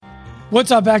What's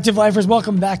up, Active Lifers?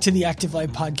 Welcome back to the Active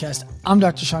Life Podcast. I'm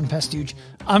Dr. Sean Pastuch.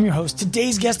 I'm your host.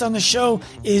 Today's guest on the show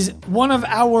is one of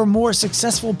our more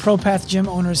successful ProPath gym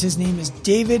owners. His name is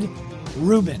David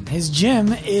Rubin. His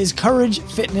gym is Courage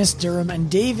Fitness Durham, and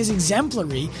Dave is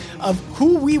exemplary of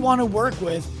who we want to work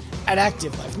with at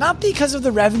Active Life. Not because of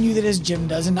the revenue that his gym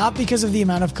does, and not because of the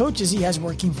amount of coaches he has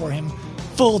working for him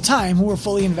full-time who are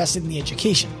fully invested in the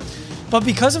education, but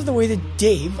because of the way that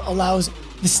Dave allows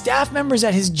the staff members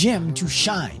at his gym to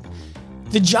shine.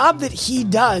 The job that he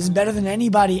does better than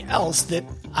anybody else that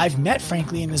I've met,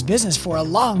 frankly, in this business for a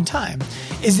long time,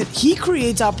 is that he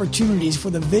creates opportunities for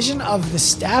the vision of the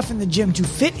staff in the gym to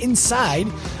fit inside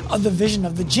of the vision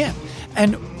of the gym.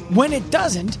 And when it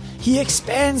doesn't, he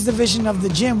expands the vision of the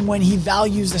gym when he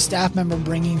values the staff member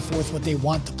bringing forth what they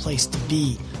want the place to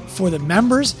be for the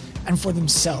members and for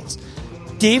themselves.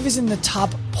 Dave is in the top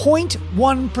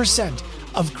 0.1%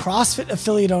 of CrossFit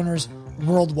affiliate owners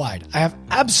worldwide. I have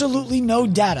absolutely no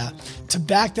data to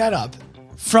back that up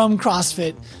from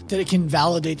CrossFit that it can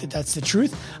validate that that's the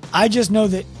truth. I just know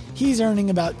that he's earning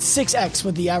about 6x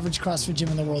what the average CrossFit gym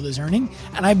in the world is earning.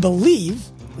 And I believe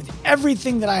with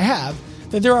everything that I have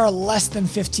that there are less than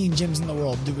 15 gyms in the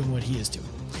world doing what he is doing.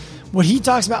 What he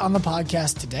talks about on the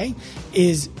podcast today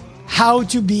is how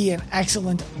to be an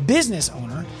excellent business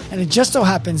owner. And it just so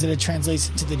happens that it translates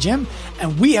into the gym.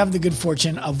 And we have the good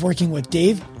fortune of working with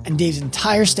Dave and Dave's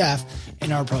entire staff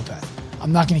in our ProPath.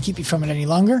 I'm not going to keep you from it any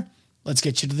longer. Let's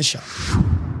get you to the show.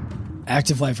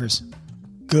 Active Lifers,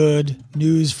 good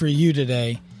news for you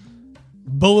today.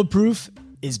 Bulletproof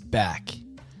is back.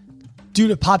 Due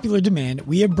to popular demand,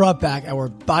 we have brought back our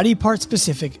body part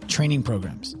specific training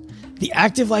programs. The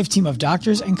Active Life team of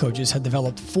doctors and coaches have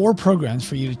developed 4 programs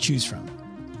for you to choose from: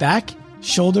 back,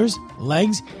 shoulders,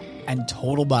 legs, and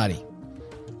total body.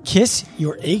 Kiss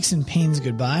your aches and pains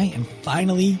goodbye and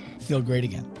finally feel great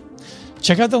again.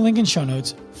 Check out the link in show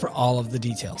notes for all of the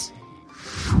details.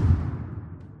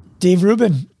 Dave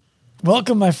Rubin,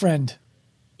 welcome, my friend.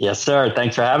 Yes, sir.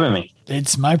 Thanks for having me.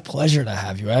 It's my pleasure to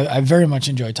have you. I very much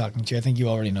enjoy talking to you. I think you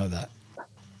already know that.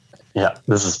 Yeah,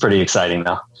 this is pretty exciting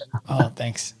though. Oh,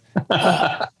 thanks.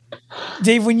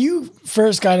 Dave, when you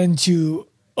first got into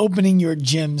opening your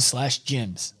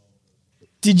gyms,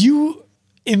 did you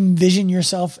envision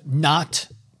yourself not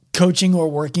coaching or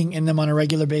working in them on a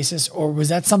regular basis, or was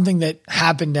that something that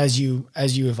happened as you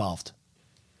evolved?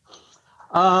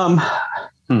 I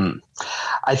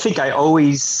think I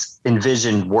always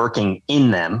envisioned working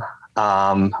in them,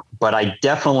 but I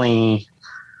definitely,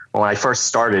 when I first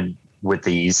started with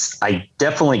these, I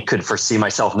definitely could foresee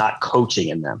myself not coaching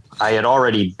in them. I had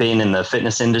already been in the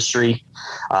fitness industry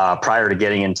prior to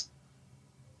getting into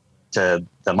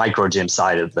the micro gym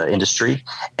side of the industry.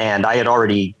 And I had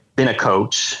already been a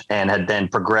coach and had then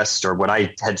progressed, or what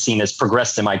I had seen as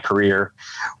progressed in my career,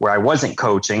 where I wasn't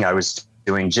coaching. I was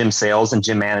doing gym sales and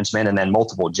gym management and then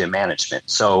multiple gym management.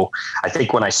 So I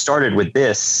think when I started with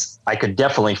this, I could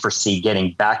definitely foresee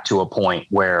getting back to a point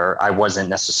where I wasn't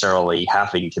necessarily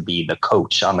having to be the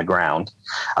coach on the ground,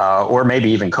 or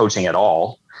maybe even coaching at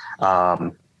all,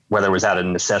 whether it was out of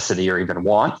necessity or even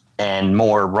want, and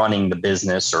more running the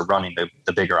business or running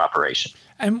the bigger operation.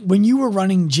 And when you were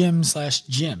running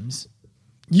gyms,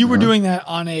 you were doing that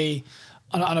on a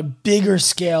bigger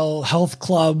scale, health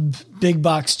club, big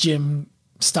box gym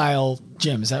style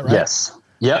gym. Is that right? Yes.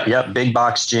 Yep. Big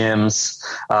box gyms.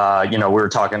 We were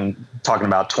talking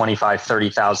about 25,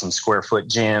 30,000 square foot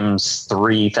gyms,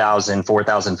 3,000,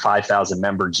 4,000, 5,000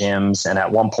 member gyms. And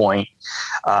at one point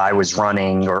I was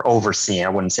running or overseeing, I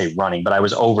wouldn't say running, but I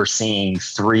was overseeing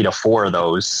 3 to 4 of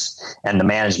those and the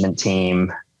management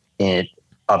team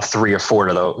of 3 or 4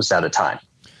 of those at a time.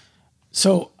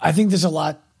 So I think there's a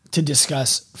lot to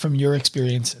discuss from your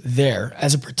experience there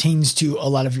as it pertains to a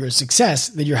lot of your success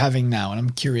that you're having now. And I'm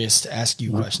curious to ask you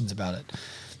questions about it.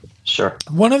 Sure.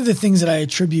 One of the things that I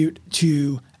attribute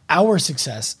to our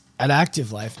success at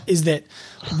Active Life is that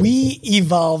we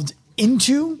evolved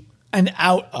into and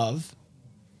out of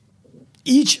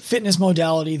each fitness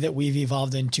modality that we've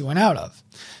evolved into and out of.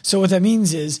 So what that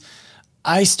means is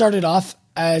I started off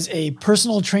as a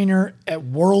personal trainer at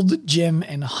World Gym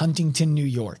in Huntington, New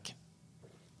York,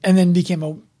 and then became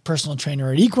a personal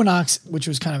trainer at Equinox, which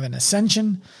was kind of an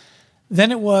ascension.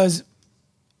 Then it was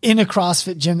in a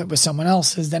CrossFit gym that was someone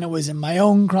else's. Then it was in my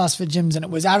own CrossFit gyms, and it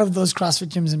was out of those CrossFit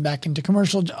gyms and back into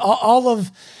commercial.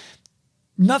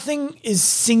 Nothing is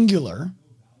singular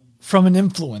from an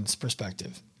influence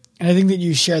perspective. And I think that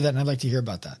you share that, and I'd like to hear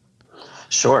about that.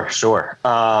 Sure.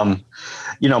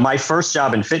 My first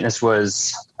job in fitness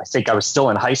was, I think I was still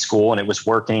in high school, and it was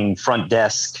working front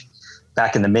desk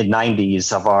back in the mid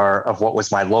 90s of what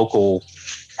was my local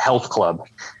health club.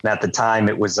 And at the time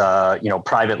it was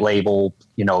private label,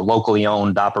 locally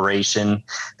owned operation.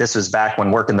 This was back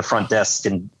when working the front desk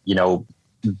and,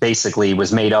 basically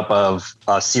was made up of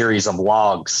a series of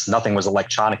logs. Nothing was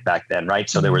electronic back then, right?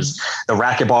 So there was the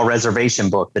racquetball reservation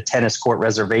book, the tennis court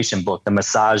reservation book, the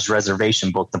massage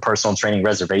reservation book, the personal training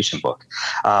reservation book.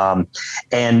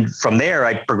 And from there,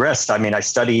 I progressed. I mean, I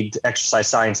studied exercise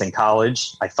science in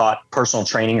college. I thought personal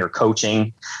training or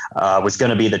coaching was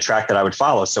going to be the track that I would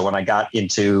follow. So when I got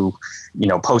into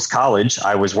post-college,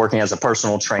 I was working as a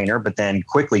personal trainer, but then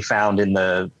quickly found in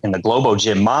the Globo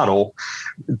Gym model,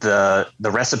 the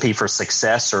recipe for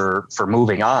success or for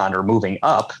moving on or moving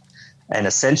up and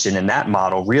ascension in that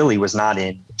model really was not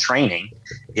in training.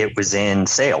 It was in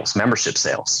sales, membership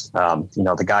sales.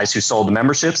 The guys who sold the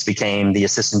memberships became the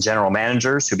assistant general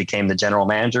managers, who became the general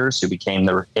managers, who became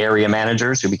the area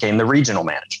managers, who became the regional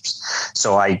managers.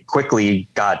 So I quickly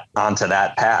got onto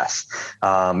that path.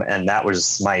 And that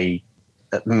was my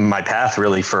path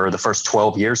really for the first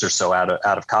 12 years or so out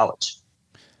of college.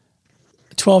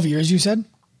 12 years, you said?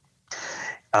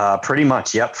 Pretty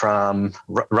much. Yep. From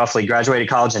roughly graduated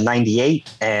college in 98.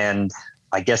 And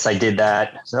I guess I did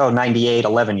that. 98,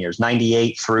 11 years,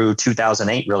 98 through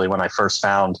 2008, really, when I first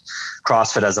found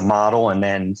CrossFit as a model and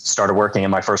then started working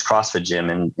in my first CrossFit gym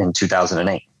in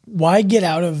 2008. Why get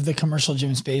out of the commercial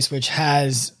gym space, which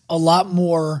has a lot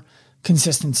more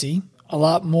consistency, a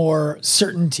lot more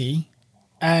certainty,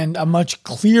 and a much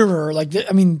clearer,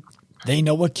 they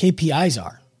know what KPIs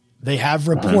are. They have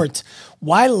reports. Mm-hmm.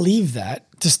 Why leave that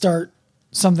to start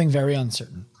something very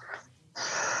uncertain?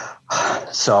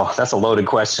 So that's a loaded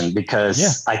question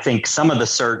because I think some of the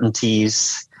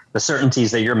certainties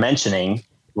that you're mentioning,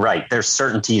 right, there's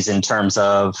certainties in terms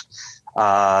of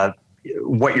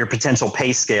what your potential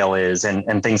pay scale is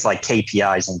and things like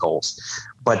KPIs and goals.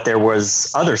 But there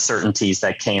was other certainties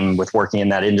that came with working in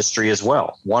that industry as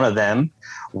well. One of them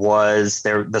was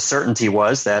the certainty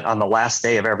was that on the last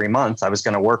day of every month, I was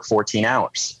going to work 14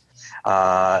 hours.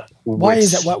 Why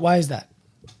is that?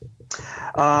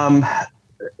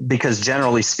 Because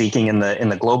generally speaking, in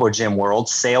the Globo Gym world,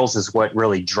 sales is what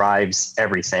really drives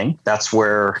everything. That's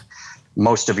where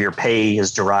most of your pay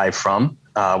is derived from.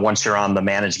 Once you're on the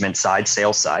management side,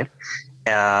 sales side.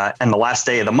 And the last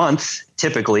day of the month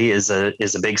typically is a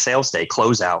big sales day.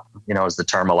 Closeout, is the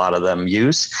term a lot of them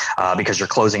use because you're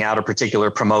closing out a particular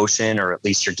promotion, or at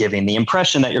least you're giving the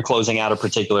impression that you're closing out a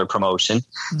particular promotion.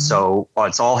 Mm-hmm. So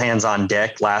it's all hands on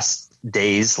deck last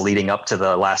days leading up to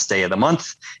the last day of the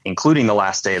month, including the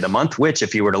last day of the month, which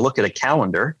if you were to look at a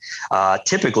calendar,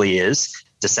 typically is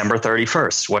December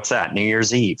 31st. What's that? New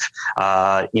Year's Eve.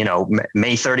 May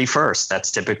 31st.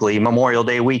 That's typically Memorial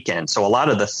Day weekend. So a lot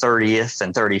of the 30th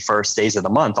and 31st days of the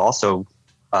month also,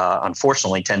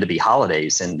 unfortunately, tend to be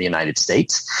holidays in the United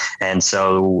States. And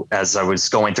so as I was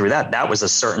going through that was a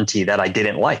certainty that I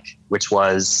didn't like, which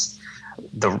was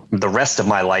the rest of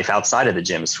my life outside of the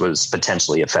gyms was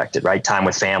potentially affected, right? Time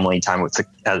with family, time with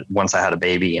once I had a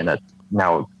baby and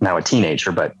now a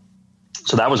teenager, but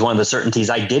so that was one of the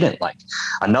certainties I didn't like.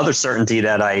 Another certainty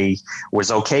that I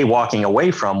was okay walking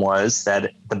away from was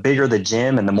that the bigger the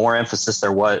gym and the more emphasis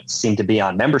there seemed to be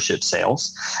on membership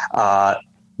sales,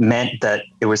 meant that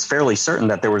it was fairly certain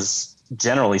that there was,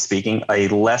 generally speaking, a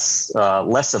less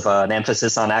of an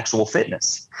emphasis on actual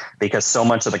fitness, because so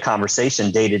much of the conversation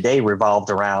day to day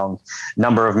revolved around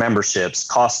number of memberships,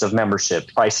 cost of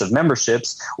membership, price of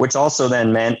memberships, which also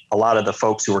then meant a lot of the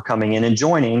folks who were coming in and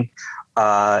joining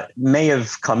may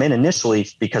have come in initially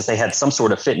because they had some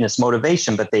sort of fitness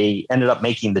motivation, but they ended up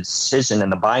making the decision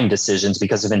and the buying decisions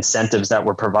because of incentives that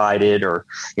were provided or,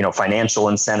 financial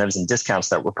incentives and discounts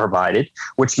that were provided,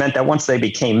 which meant that once they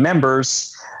became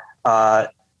members,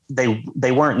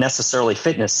 they weren't necessarily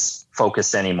fitness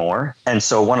focused anymore. And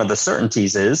so one of the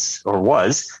certainties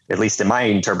was, at least in my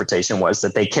interpretation, was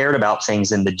that they cared about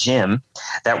things in the gym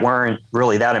that weren't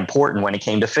really that important when it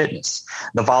came to fitness.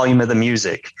 The volume of the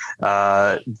music,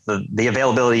 the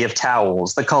availability of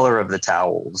towels, the color of the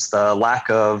towels, the lack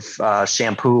of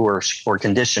shampoo or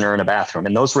conditioner in a bathroom.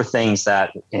 And those were things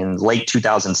that in late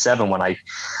 2007, when I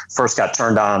first got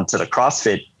turned on to the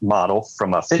CrossFit model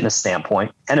from a fitness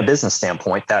standpoint and a business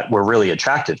standpoint, that were really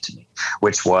attractive to me,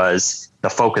 which was the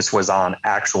focus was on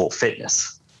actual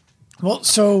fitness. Well,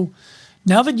 so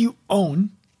now that you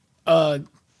own a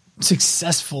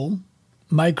successful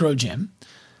micro gym,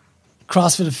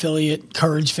 CrossFit affiliate,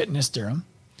 Courage Fitness Durham,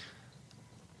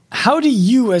 how do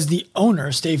you as the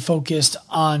owner stay focused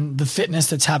on the fitness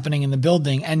that's happening in the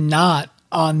building and not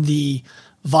on the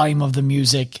volume of the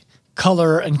music,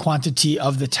 color and quantity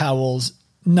of the towels,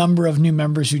 number of new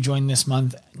members who joined this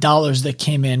month, dollars that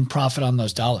came in, profit on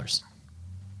those dollars?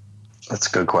 That's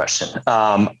a good question.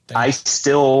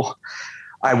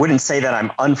 I wouldn't say that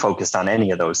I'm unfocused on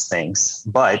any of those things,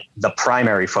 but the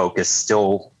primary focus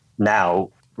still now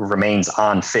remains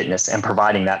on fitness and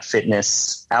providing that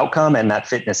fitness outcome and that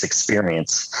fitness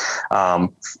experience.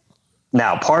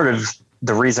 Now, part of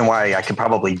the reason why I could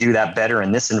probably do that better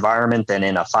in this environment than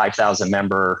in a 5,000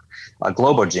 member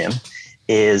Globo gym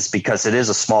is because it is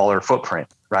a smaller footprint,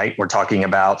 right? We're talking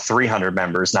about 300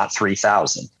 members, not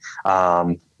 3,000.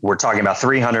 We're talking about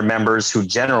 300 members who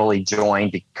generally join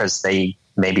because they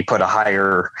maybe put a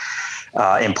higher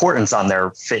importance on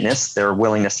their fitness, their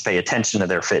willingness to pay attention to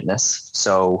their fitness.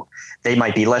 So they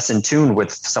might be less in tune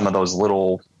with some of those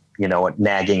little,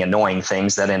 nagging, annoying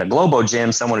things that in a Globo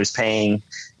gym, someone who's paying,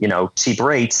 cheap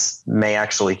rates may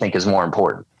actually think is more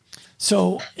important.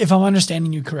 So if I'm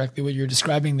understanding you correctly, what you're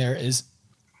describing there is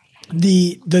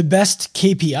the best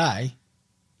KPI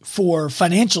for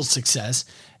financial success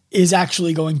is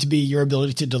actually going to be your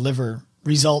ability to deliver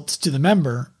results to the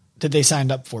member that they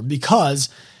signed up for, because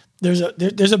there's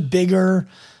a bigger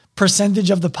percentage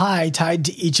of the pie tied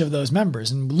to each of those members,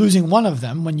 and losing one of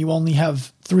them when you only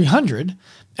have 300.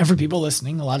 And for people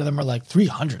listening, a lot of them are like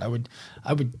 300. I would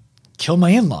kill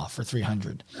my in-law for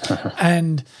 300.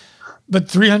 But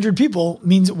 300 people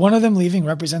means one of them leaving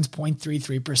represents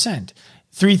 0.33%.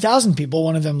 3,000 people,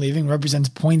 one of them leaving represents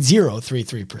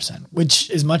 0.033%, which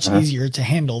is much easier to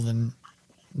handle than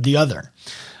the other.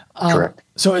 Correct.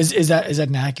 So is that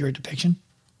an accurate depiction?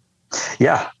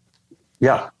 Yeah.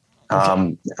 Yeah.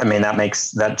 Okay.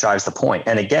 That drives the point.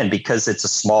 And again, because it's a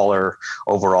smaller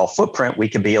overall footprint, we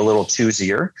can be a little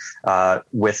choosier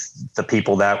with the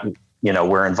people that,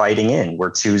 we're inviting in.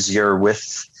 We're choosier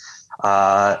with,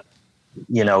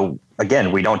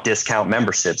 again, we don't discount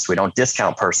memberships. We don't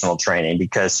discount personal training,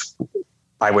 because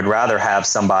I would rather have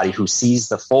somebody who sees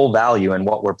the full value in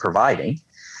what we're providing,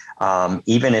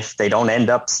 even if they don't end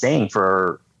up staying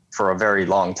for a very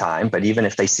long time, but even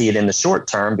if they see it in the short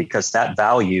term, because that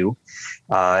value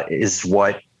is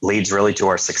what leads really to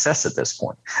our success at this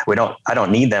point. I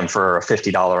don't need them for a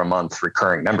 $50 a month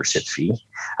recurring membership fee.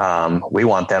 We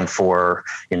want them for,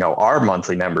 our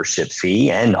monthly membership fee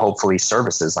and hopefully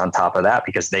services on top of that,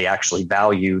 because they actually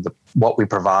value what we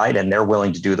provide, and they're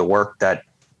willing to do the work that,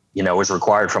 is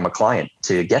required from a client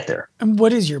to get there. And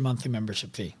what is your monthly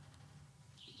membership fee?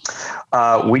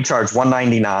 We charge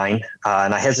 $199,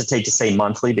 and I hesitate to say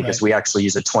monthly because we actually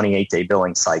use a 28-day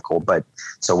billing cycle. But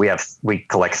so we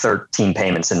collect 13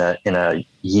 payments in a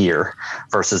year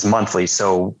versus monthly.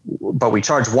 So, but we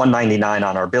charge $199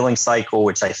 on our billing cycle,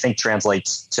 which I think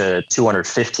translates to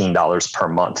 $215 per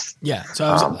month. Yeah. So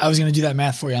I was going to do that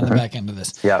math for you on the back end of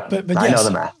this. Yeah, but yes, I know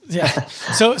the math. Yeah.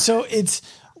 So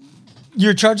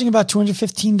you're charging about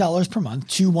 $215 per month,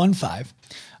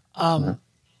 215,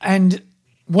 and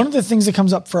one of the things that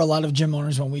comes up for a lot of gym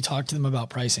owners when we talk to them about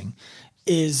pricing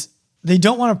is they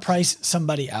don't want to price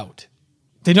somebody out.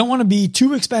 They don't want to be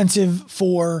too expensive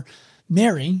for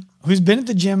Mary, who's been at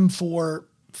the gym for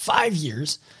 5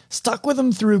 years, stuck with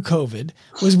them through COVID,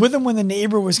 was with them when the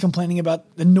neighbor was complaining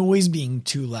about the noise being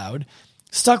too loud,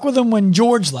 stuck with them when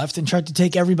George left and tried to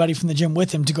take everybody from the gym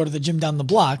with him to go to the gym down the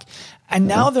block. And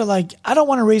now they're like, I don't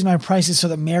want to raise my prices so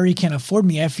that Mary can afford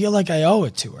me. I feel like I owe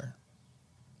it to her.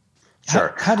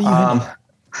 Sure. How do you handle that?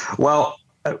 Well,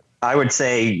 I would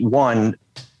say, one,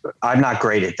 I'm not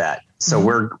great at that. So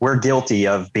we're guilty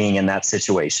of being in that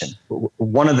situation.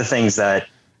 One of the things that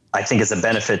I think is a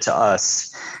benefit to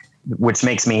us, which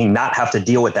makes me not have to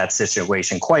deal with that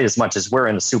situation quite as much, as we're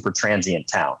in a super transient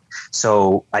town.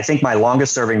 So I think my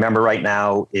longest serving member right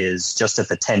now is just at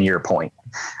the 10-year point.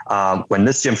 When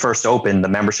this gym first opened, the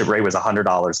membership rate was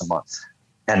 $100 a month.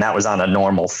 And that was on a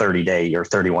normal 30-day or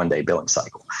 31-day billing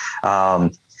cycle.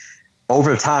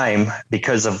 Over time,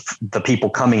 because of the people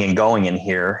coming and going in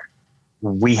here,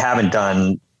 we haven't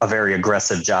done a very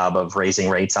aggressive job of raising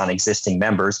rates on existing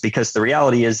members, because the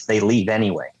reality is they leave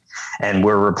anyway. And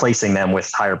we're replacing them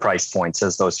with higher price points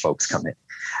as those folks come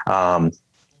in.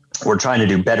 We're trying to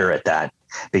do better at that,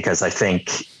 because I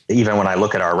think even when I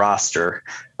look at our roster,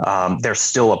 there's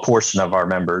still a portion of our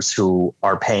members who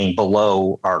are paying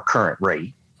below our current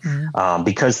rate.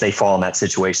 Because they fall in that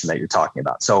situation that you're talking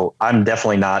about. So I'm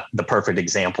definitely not the perfect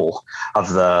example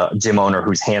of the gym owner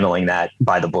who's handling that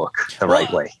by the book the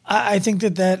right way. I think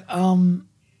that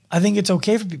I think it's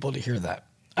okay for people to hear that.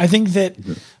 I think that,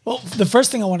 well, the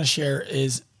first thing I want to share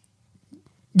is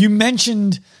you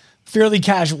mentioned fairly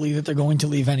casually that they're going to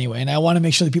leave anyway. And I want to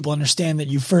make sure that people understand that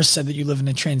you first said that you live in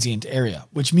a transient area,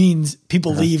 which means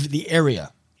people leave the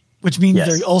area, which means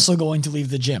they're also going to leave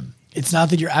the gym. It's not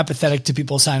that you're apathetic to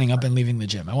people signing up and leaving the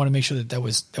gym. I want to make sure that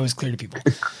was clear to people.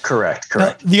 Correct.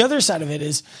 Now, the other side of it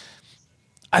is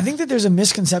I think that there's a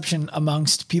misconception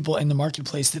amongst people in the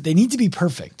marketplace that they need to be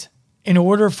perfect in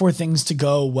order for things to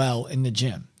go well in the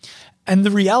gym. And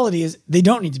the reality is they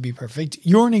don't need to be perfect.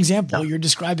 You're an example. No. You're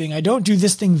describing, I don't do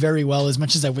this thing very well as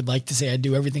much as I would like to say I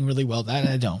do everything really well. That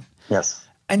I don't. Yes.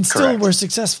 And still Correct. We're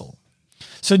successful.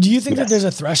 So do you think that there's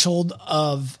a threshold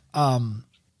of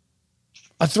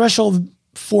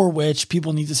for which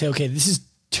people need to say, okay, this is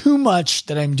too much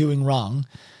that I'm doing wrong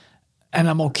and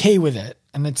I'm okay with it.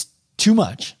 And it's too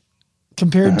much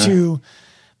compared to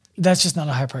that's just not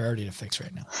a high priority to fix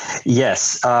right now.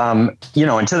 Yes. And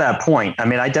to that point, I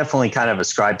mean, I definitely kind of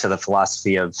ascribe to the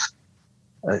philosophy of,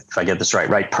 if I get this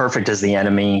right, perfect is the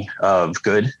enemy of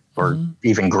good or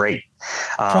even great.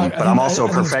 But I'm also a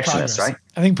perfectionist, right?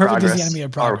 I think perfect is the enemy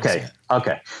of progress. Okay. Yeah.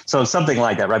 Okay. So something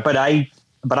like that, right? But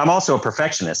I'm also a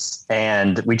perfectionist,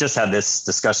 and we just had this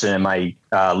discussion in my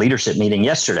leadership meeting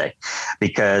yesterday,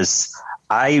 because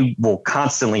I will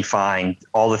constantly find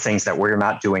all the things that we're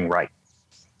not doing right,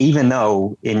 even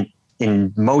though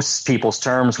in most people's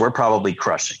terms, we're probably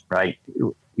crushing, right?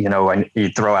 And you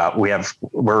throw out, we're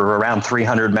around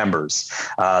 300 members.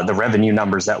 The revenue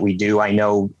numbers that we do, I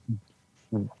know,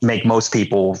 make most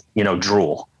people,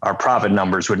 drool. Our profit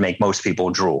numbers would make most people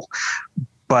drool,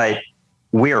 but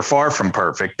we are far from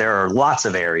perfect. There are lots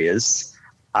of areas.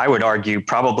 I would argue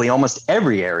probably almost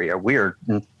every area we're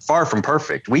far from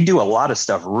perfect. We do a lot of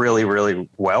stuff really, really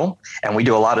well, and we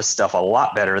do a lot of stuff a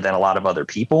lot better than a lot of other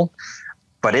people,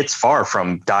 but it's far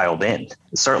from dialed in.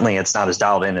 Certainly it's not as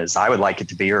dialed in as I would like it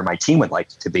to be or my team would like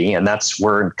it to be. And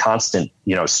we're in constant,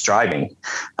 striving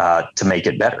to make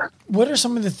it better. What are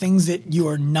some of the things that you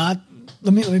are not,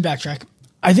 let me backtrack.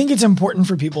 I think it's important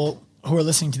for people who are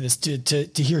listening to this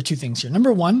to hear two things here.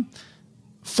 Number one,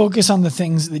 focus on the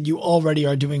things that you already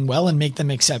are doing well and make them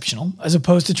exceptional, as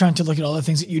opposed to trying to look at all the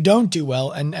things that you don't do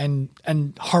well and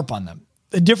harp on them.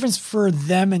 The difference for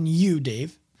them and you,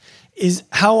 Dave, is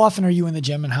how often are you in the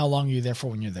gym and how long are you there for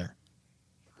when you're there?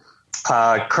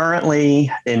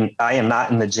 Currently, I am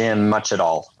not in the gym much at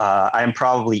all. I am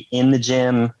probably in the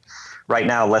gym right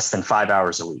now less than 5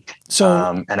 hours a week.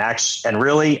 So, and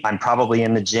really, I'm probably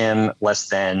in the gym less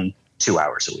than 2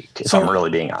 hours a week, if I'm really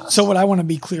being honest. So what I want to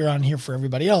be clear on here for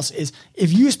everybody else is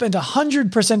if you spend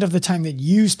 100% of the time that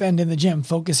you spend in the gym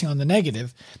focusing on the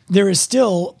negative, there is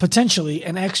still potentially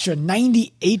an extra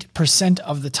 98%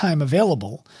 of the time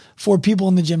available for people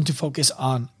in the gym to focus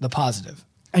on the positive.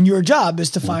 And your job is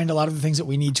to find a lot of the things that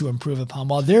we need to improve upon,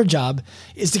 while their job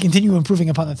is to continue improving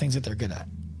upon the things that they're good at.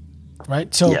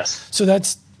 Right? So, yes. So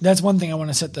that's one thing I want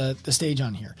to set the stage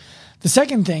on here. The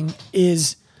second thing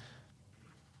is,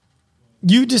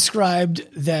 you described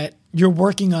that you're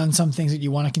working on some things that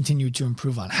you want to continue to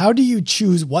improve on. How do you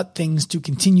choose what things to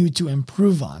continue to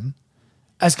improve on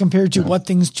as compared to what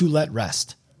things to let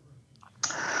rest?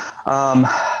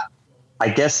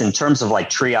 I guess in terms of like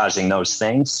triaging those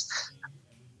things,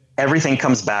 everything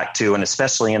comes back to, and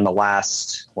especially in the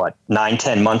last,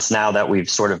 9-10 months now that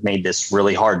we've sort of made this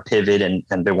really hard pivot and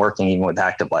been working even with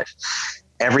Active Life,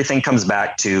 everything comes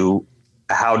back to,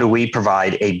 how do we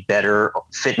provide a better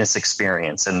fitness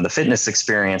experience? And the fitness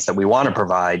experience that we want to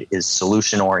provide is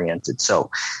solution oriented. So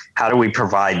how do we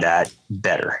provide that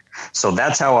better? So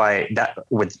that's how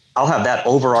I'll have that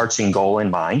overarching goal in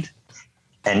mind.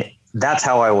 And that's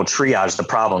how I will triage the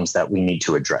problems that we need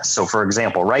to address. So for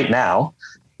example, right now,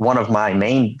 one of my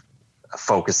main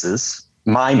focuses,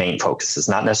 not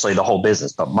necessarily the whole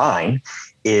business, but mine,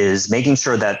 is making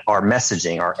sure that our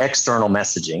messaging, our external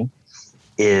messaging,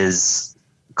 is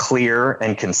clear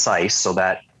and concise so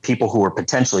that people who are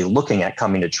potentially looking at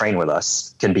coming to train with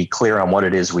us can be clear on what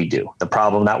it is we do, the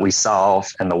problem that we solve,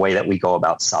 and the way that we go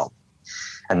about solving.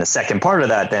 And the second part of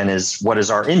that then is, what is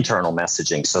our internal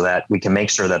messaging, so that we can make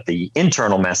sure that the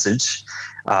internal message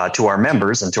to our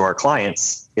members and to our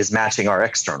clients is matching our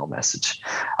external message.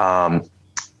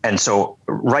 And so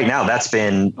right now that's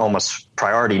been almost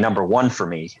priority number one for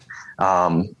me,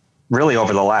 really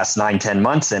over the last 9-10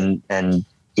 months. And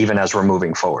even as we're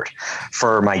moving forward.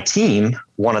 For my team,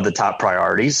 one of the top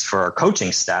priorities for our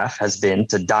coaching staff has been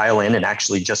to dial in and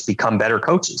actually just become better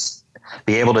coaches,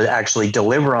 be able to actually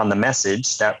deliver on the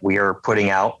message that we are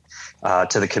putting out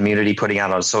to the community, putting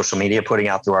out on social media, putting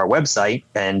out through our website,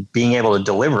 and being able to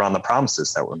deliver on the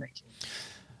promises that we're making.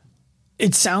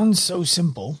 It sounds so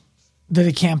simple that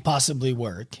it can't possibly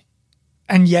work.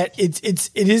 And yet it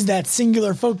is that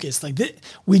singular focus.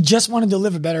 We just want to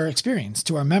deliver better experience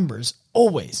to our members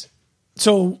always.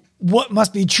 So what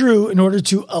must be true in order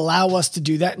to allow us to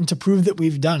do that and to prove that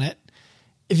we've done it?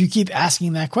 If you keep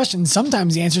asking that question,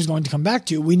 sometimes the answer is going to come back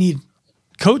to, we need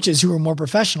coaches who are more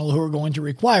professional, who are going to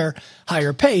require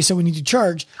higher pay. So we need to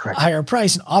charge a higher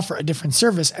price and offer a different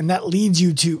service. And that leads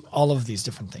you to all of these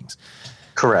different things.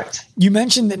 Correct. You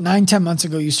mentioned that 9-10 months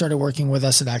ago, you started working with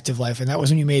us at Active Life, and that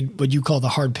was when you made what you call the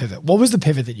hard pivot. What was the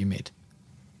pivot that you made?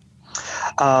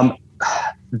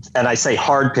 And I say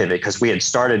hard pivot because we had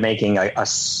started making a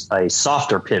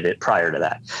softer pivot prior to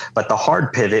that. But the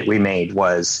hard pivot we made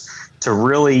was to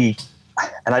really,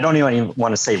 and I don't even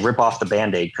want to say rip off the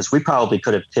Band-Aid, because we probably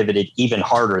could have pivoted even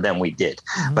harder than we did.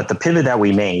 Mm-hmm. But the pivot that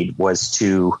we made was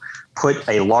to put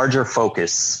a larger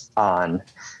focus on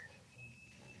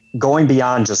going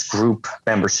beyond just group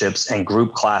memberships and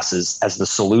group classes as the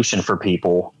solution for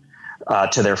people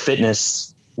to their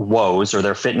fitness woes or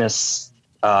their fitness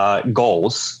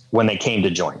goals when they came to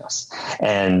join us.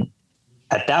 And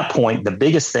at that point, the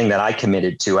biggest thing that I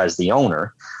committed to as the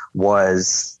owner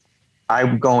was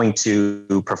I'm going to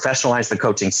professionalize the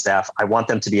coaching staff. I want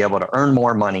them to be able to earn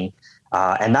more money,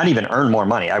 and not even earn more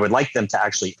money. I would like them to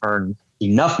actually earn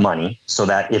enough money so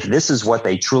that if this is what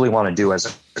they truly want to do as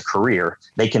a career,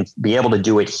 they can be able to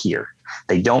do it here.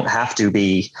 They don't have to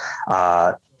be,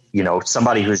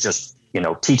 somebody who's just,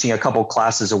 teaching a couple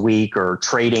classes a week or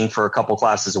trading for a couple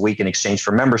classes a week in exchange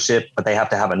for membership, but they have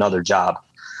to have another job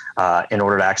in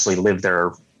order to actually live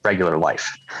their regular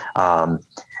life.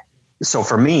 So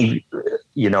for me,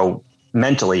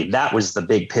 mentally, that was the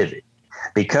big pivot,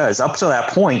 because up to that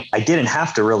point, I didn't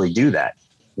have to really do that.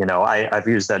 I've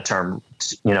used that term,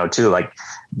 too, like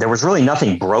there was really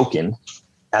nothing broken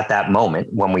at that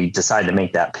moment when we decided to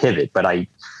make that pivot,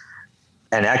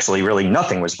 and actually really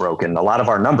nothing was broken. A lot of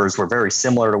our numbers were very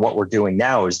similar to what we're doing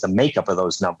now. Is the makeup of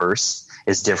those numbers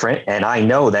is different. And I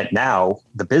know that now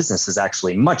the business is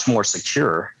actually much more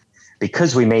secure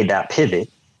because we made that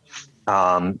pivot.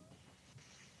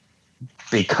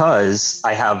 Because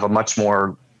I have a much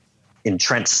more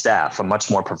entrenched staff, a much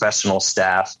more professional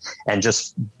staff, and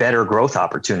just better growth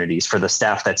opportunities for the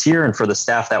staff that's here and for the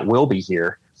staff that will be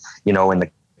here, in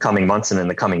the coming months and in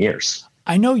the coming years.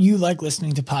 I know you like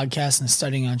listening to podcasts and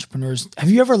studying entrepreneurs.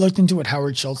 Have you ever looked into what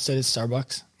Howard Schultz did at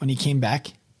Starbucks when he came back?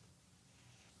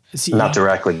 Not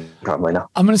directly, probably no.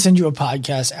 I'm going to send you a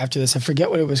podcast after this. I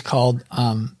forget what it was called.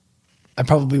 I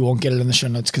probably won't get it in the show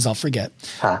notes because I'll forget.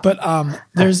 But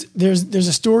there's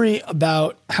a story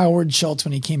about Howard Schultz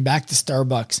when he came back to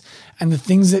Starbucks and the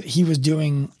things that he was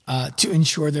doing to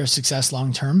ensure their success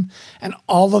long term. And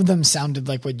all of them sounded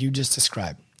like what you just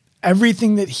described.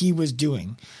 Everything that he was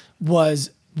doing was,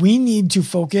 we need to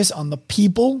focus on the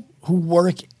people who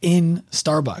work in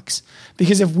Starbucks.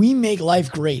 Because if we make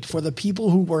life great for the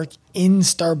people who work in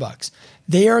Starbucks,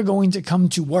 they are going to come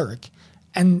to work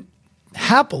and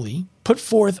happily put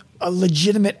forth a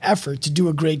legitimate effort to do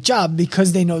a great job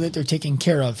because they know that they're taken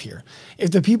care of here. If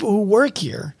the people who work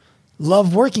here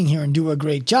love working here and do a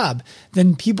great job,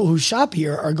 then people who shop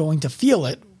here are going to feel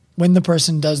it when the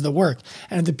person does the work.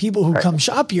 And if the people who come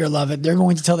shop here love it, they're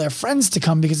going to tell their friends to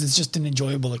come because it's just an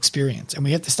enjoyable experience. And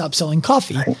we have to stop selling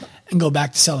coffee and go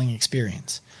back to selling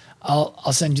experience.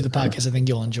 I'll send you the podcast. I think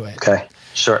you'll enjoy it. Okay,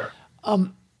 sure.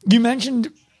 You mentioned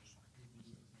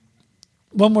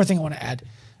one more thing I want to add.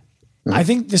 I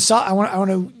think I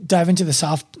want to dive into the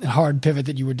soft and hard pivot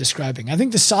that you were describing. I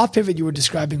think the soft pivot you were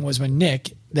describing was when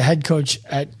Nick, the head coach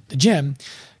at the gym,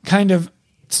 kind of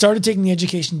started taking the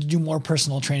education to do more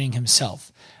personal training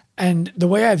himself. And the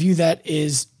way I view that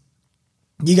is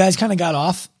you guys kind of got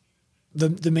off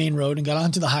the main road and got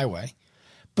onto the highway,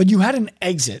 but you had an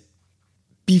exit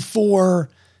before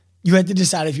you had to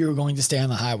decide if you were going to stay on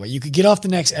the highway. You could get off the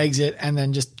next exit and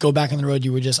then just go back on the road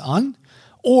you were just on,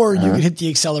 or you could hit the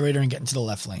accelerator and get into the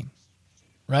left lane.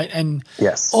 Right. And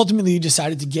ultimately you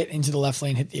decided to get into the left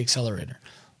lane, hit the accelerator.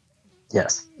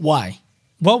 Yes. Why?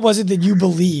 What was it that you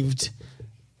believed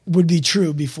would be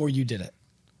true before you did it?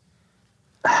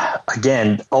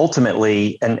 Again,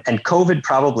 ultimately, and COVID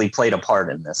probably played a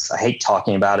part in this. I hate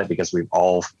talking about it because we've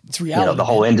all, it's reality, the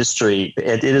whole industry,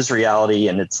 it is reality.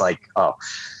 And it's like,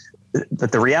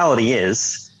 but the reality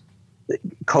is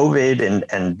COVID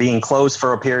and being closed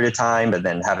for a period of time, and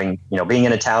then having, being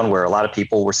in a town where a lot of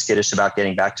people were skittish about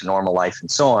getting back to normal life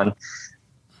and so on,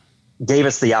 gave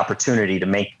us the opportunity to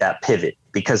make that pivot.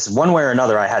 Because one way or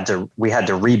another, we had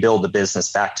to rebuild the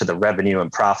business back to the revenue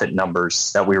and profit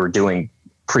numbers that we were doing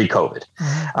pre-COVID.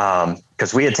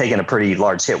 Because we had taken a pretty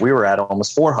large hit. We were at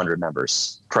almost 400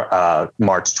 members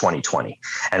March 2020.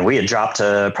 And we had dropped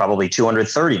to probably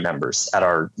 230 members at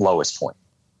our lowest point.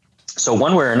 So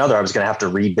one way or another, I was going to have to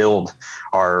rebuild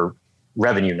our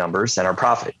revenue numbers and our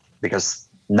profit, because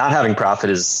not having profit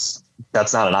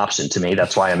that's not an option to me.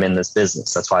 That's why I'm in this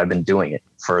business. That's why I've been doing it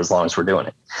for as long as we're doing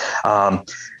it.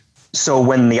 So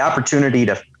when the opportunity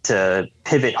to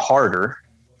pivot harder,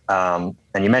 and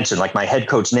you mentioned like my head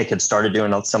coach, Nick, had started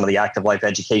doing some of the active life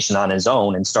education on his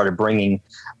own and started bringing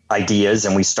ideas,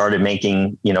 and we started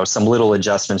making, some little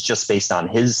adjustments just based on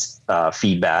his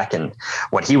feedback and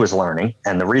what he was learning.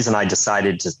 And the reason I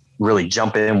decided to really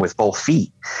jump in with both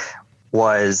feet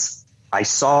was I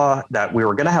saw that we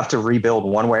were going to have to rebuild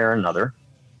one way or another,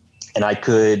 and I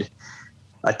could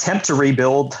attempt to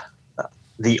rebuild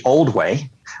the old way,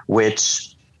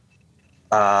 which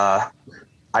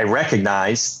I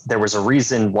recognized there was a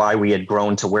reason why we had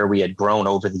grown to where we had grown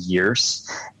over the years.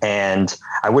 And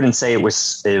I wouldn't say it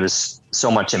was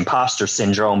so much imposter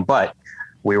syndrome, but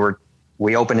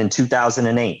we opened in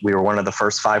 2008. We were one of the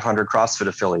first 500 CrossFit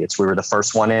affiliates. We were the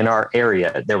first one in our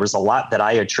area. There was a lot that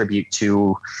I attribute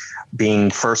to being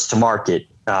first to market,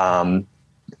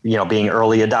 being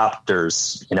early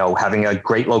adopters, having a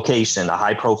great location, a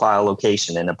high profile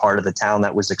location in a part of the town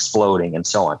that was exploding and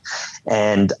so on.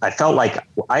 And I felt like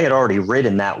I had already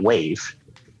ridden that wave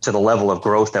to the level of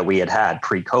growth that we had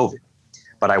pre-COVID,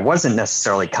 but I wasn't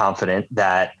necessarily confident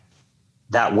that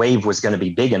that wave was going to be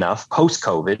big enough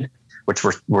post-COVID, which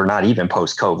we're not even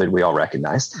post-COVID, we all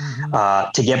recognized,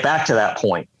 to get back to that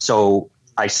point. So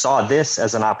I saw this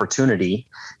as an opportunity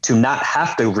to not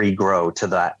have to regrow to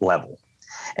that level.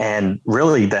 And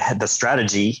really the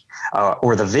strategy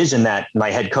or the vision that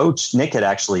my head coach, Nick, had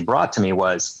actually brought to me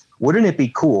was, wouldn't it be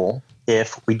cool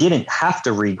if we didn't have to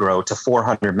regrow to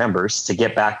 400 members to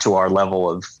get back to our level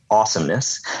of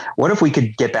awesomeness? What if we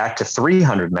could get back to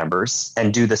 300 members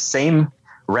and do the same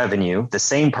revenue, the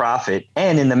same profit,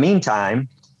 and in the meantime,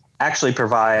 actually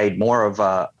provide more of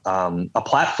a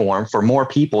platform for more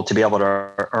people to be able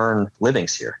to earn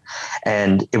livings here?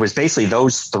 And it was basically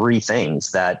those three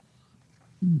things that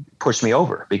pushed me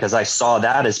over, because I saw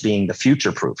that as being the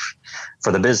future proof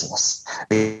for the business.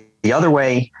 The other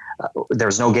way,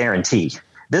 there's no guarantee.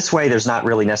 This way, there's not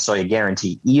really necessarily a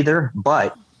guarantee either,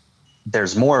 but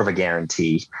there's more of a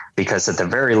guarantee, because at the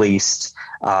very least,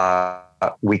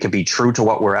 we could be true to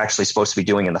what we're actually supposed to be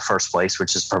doing in the first place,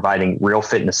 which is providing real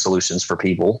fitness solutions for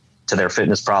people to their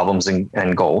fitness problems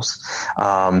and goals.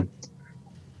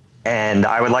 And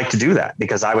I would like to do that,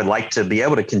 because I would like to be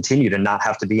able to continue to not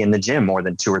have to be in the gym more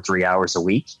than 2 or 3 hours a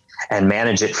week and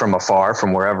manage it from afar,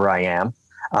 from wherever I am.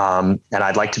 And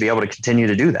I'd like to be able to continue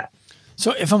to do that.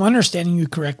 So if I'm understanding you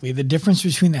correctly, the difference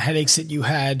between the headaches that you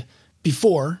had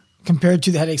before compared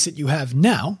to the headaches that you have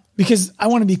now, because I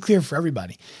want to be clear for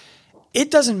everybody, it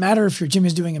doesn't matter if your gym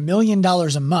is doing $1 million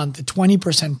a month, a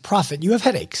 20% profit, you have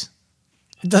headaches.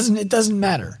 It doesn't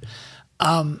matter.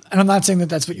 And I'm not saying that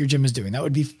that's what your gym is doing. That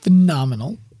would be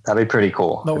phenomenal. That'd be pretty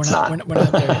cool. But we're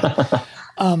not there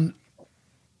yet.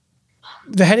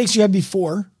 The headaches you had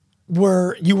before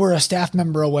you were a staff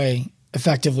member away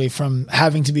effectively from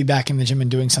having to be back in the gym and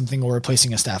doing something or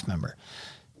replacing a staff member.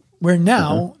 Where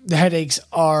now the headaches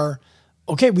are,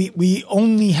 okay, we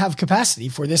only have capacity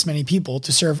for this many people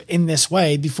to serve in this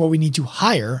way before we need to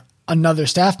hire another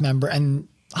staff member, and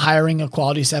hiring a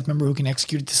quality staff member who can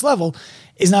execute at this level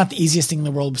is not the easiest thing in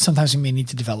the world. But sometimes we may need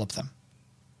to develop them.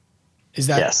 Is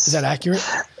that accurate?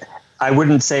 I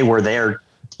wouldn't say we're there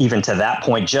even to that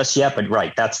point just yet, but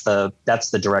right. That's the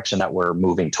direction that we're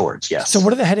moving towards. Yes. So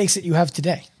what are the headaches that you have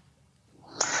today?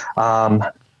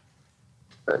 The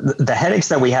headaches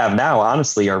that we have now,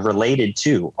 honestly, are related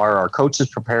to, are our coaches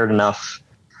prepared enough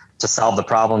to solve the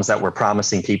problems that we're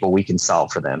promising people we can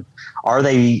solve for them? Are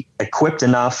they equipped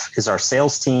enough? Is our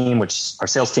sales team, which our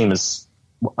sales team is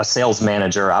a sales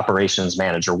manager, operations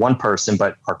manager, one person,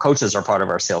 but our coaches are part of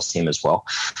our sales team as well.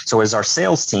 So is our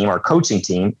sales team, our coaching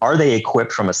team, are they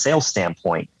equipped from a sales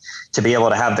standpoint to be able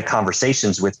to have the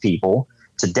conversations with people,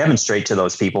 to demonstrate to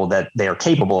those people that they are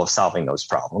capable of solving those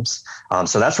problems?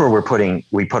 So that's where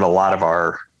we put a lot of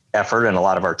our effort and a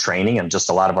lot of our training, and just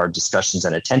a lot of our discussions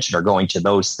and attention are going to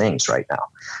those things right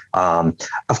now.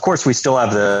 Of course, we still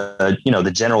have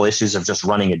the general issues of just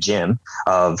running a gym,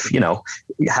 of,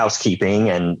 housekeeping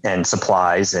and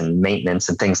supplies and maintenance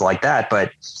and things like that.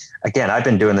 But again, I've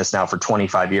been doing this now for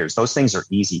 25 years. Those things are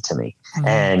easy to me. Mm-hmm.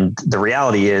 And the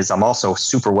reality is, I'm also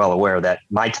super well aware that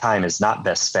my time is not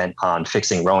best spent on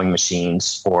fixing rowing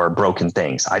machines or broken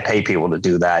things. I pay people to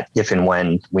do that if and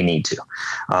when we need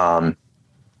to.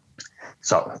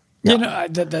 So, yeah.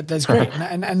 That's great.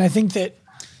 And I think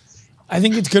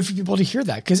it's good for people to hear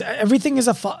that, because everything is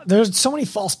there's so many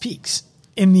false peaks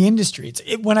in the industry.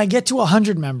 When I get to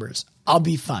 100 members, I'll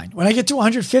be fine. When I get to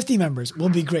 150 members, we'll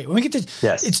be great. When we get to,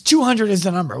 it's 200 is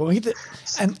the number. When we get to,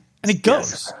 and it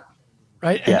goes,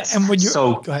 right? Yes. And when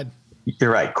go ahead.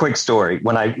 You're right. Quick story.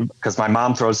 Because my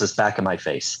mom throws this back in my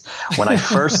face. When I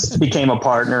first became a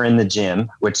partner in the gym,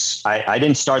 which I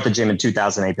didn't start the gym in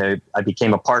 2008, I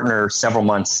became a partner several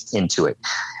months into it.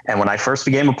 And when I first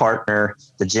became a partner,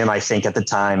 the gym, I think at the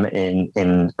time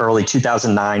in early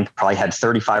 2009, probably had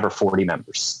 35 or 40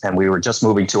 members. And we were just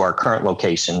moving to our current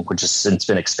location, which has since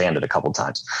been expanded a couple of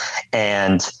times.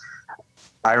 And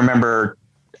I remember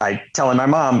telling my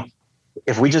mom,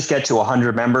 if we just get to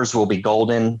 100 members, we'll be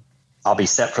golden. I'll be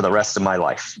set for the rest of my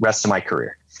life, rest of my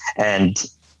career. And,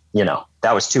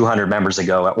 that was 200 members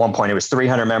ago. At one point, it was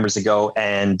 300 members ago.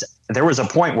 And there was a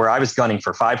point where I was gunning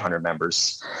for 500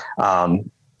 members. And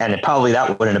probably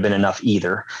that wouldn't have been enough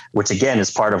either, which again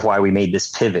is part of why we made this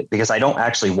pivot, because I don't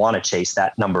actually want to chase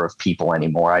that number of people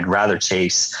anymore. I'd rather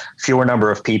chase fewer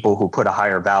number of people who put a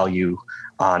higher value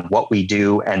on what we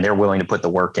do, and they're willing to put the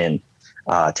work in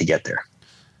to get there.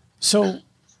 So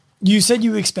you said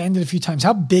you expanded a few times.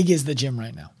 How big is the gym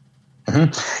right now?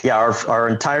 Mm-hmm. Yeah, our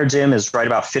entire gym is right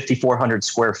about 5,400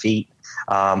 square feet.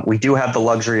 We do have the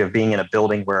luxury of being in a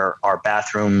building where our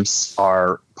bathrooms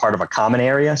are part of a common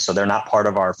area, so they're not part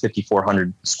of our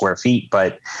 5,400 square feet.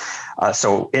 But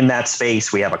so in that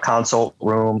space, we have a consult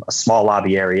room, a small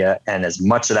lobby area, and as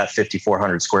much of that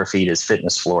 5,400 square feet is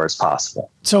fitness floor as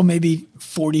possible. So maybe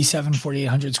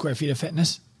 4,800 square feet of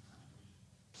fitness?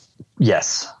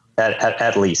 Yes.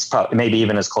 At least, probably, maybe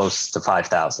even as close to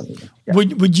 5,000. Yeah.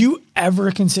 Would you ever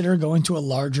consider going to a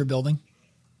larger building?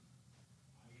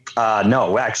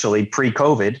 No, actually,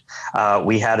 pre-COVID,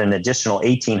 we had an additional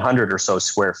 1,800 or so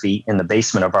square feet in the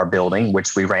basement of our building,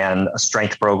 which we ran a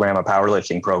strength program, a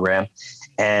powerlifting program,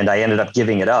 and I ended up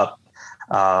giving it up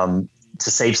to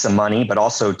save some money, but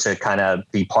also to kind of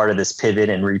be part of this pivot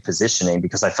and repositioning,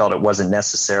 because I felt it wasn't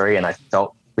necessary, and I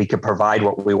felt we could provide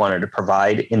what we wanted to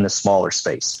provide in the smaller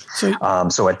space.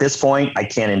 So at this point, I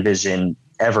can't envision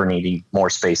ever needing more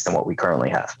space than what we currently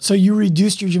have. So you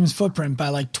reduced your gym's footprint by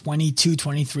like 22,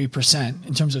 23%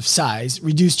 in terms of size,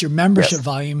 reduced your membership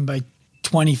volume by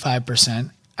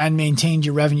 25%, and maintained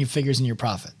your revenue figures and your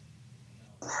profit.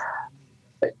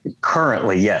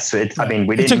 Currently, yes. We didn't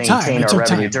maintain our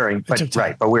revenue during,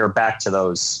 but we were back to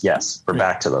those. Yes, we're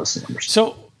back to those numbers.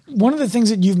 So one of the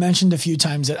things that you've mentioned a few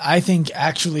times that I think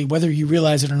actually, whether you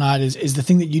realize it or not, is the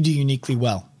thing that you do uniquely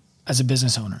well as a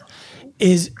business owner,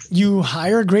 is you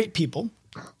hire great people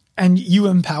and you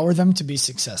empower them to be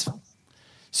successful.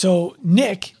 So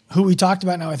Nick, who we talked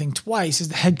about now, I think twice, is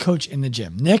the head coach in the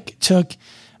gym. Nick took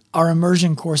our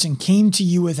immersion course and came to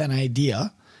you with an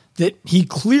idea that he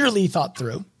clearly thought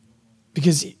through,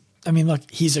 because look,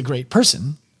 he's a great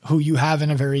person who you have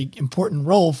in a very important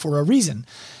role for a reason.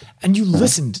 And you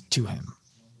listened to him.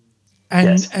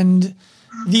 And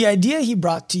the idea he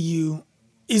brought to you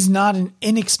is not an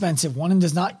inexpensive one and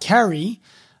does not carry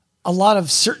a lot of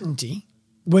certainty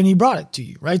when he brought it to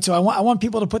you, right? So I want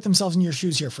people to put themselves in your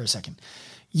shoes here for a second.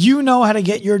 You know how to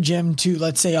get your gym to,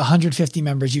 let's say, 150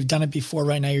 members. You've done it before.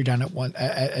 Right now you're down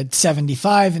at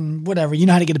 75 and whatever. You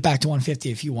know how to get it back to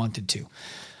 150 if you wanted to.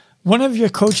 One of your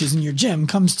coaches in your gym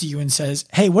comes to you and says,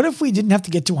 hey, what if we didn't have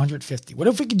to get to 150? What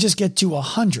if we could just get to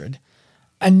 100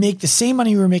 and make the same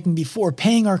money we were making before,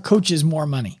 paying our coaches more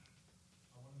money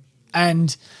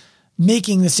and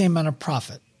making the same amount of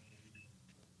profit?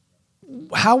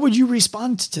 How would you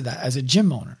respond to that as a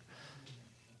gym owner?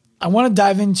 I want to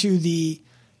dive into the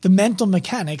mental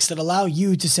mechanics that allow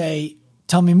you to say,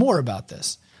 tell me more about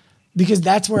this, because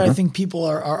that's where I think people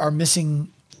are missing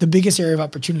the biggest area of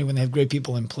opportunity when they have great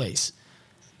people in place.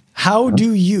 How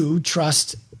do you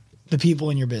trust the people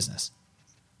in your business?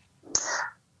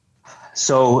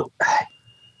 So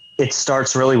it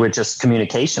starts really with just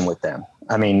communication with them.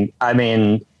 I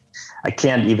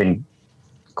can't even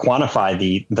quantify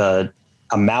the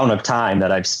amount of time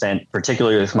that I've spent,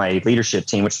 particularly with my leadership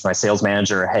team, which is my sales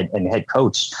manager and head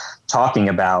coach, talking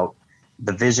about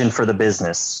the vision for the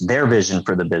business, their vision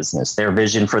for the business, their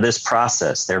vision for this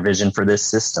process, their vision for this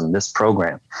system, this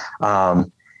program.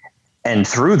 And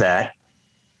through that,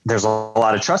 there's a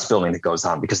lot of trust building that goes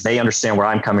on, because they understand where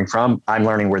I'm coming from. I'm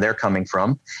learning where they're coming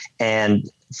from. And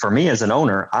for me as an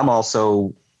owner, I'm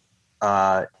also,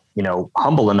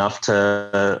 humble enough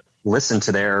to listen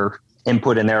to their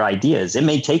input and their ideas. It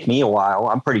may take me a while.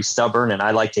 I'm pretty stubborn and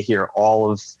I like to hear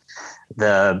all of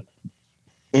the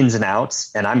ins and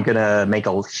outs, and I'm going to make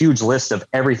a huge list of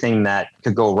everything that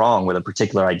could go wrong with a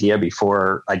particular idea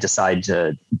before I decide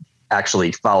to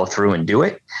actually follow through and do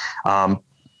it.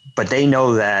 But they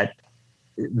know that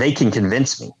they can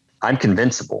convince me. I'm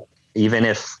convincible, even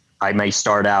if I may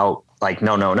start out like,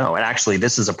 no. And actually,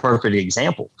 this is a perfect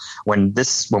example. When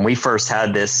we first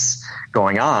had this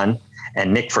going on,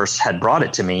 and Nick first had brought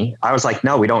it to me, I was like,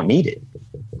 no, we don't need it.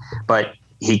 But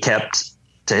he kept,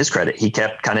 to his credit, he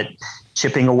kept kind of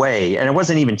chipping away. And it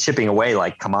wasn't even chipping away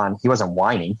like, come on, he wasn't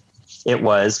whining. It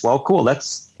was, well, cool.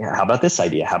 How about this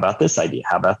idea? How about this idea?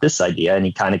 How about this idea? And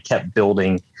he kind of kept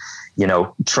building,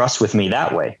 trust with me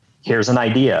that way. Here's an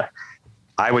idea.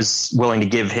 I was willing to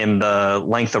give him the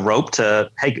length of rope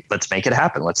to, hey, let's make it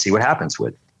happen. Let's see what happens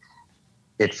with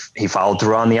it. He followed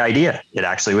through on the idea. It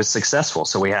actually was successful.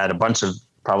 So we had a bunch of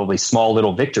probably small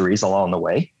little victories along the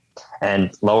way.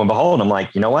 And lo and behold, I'm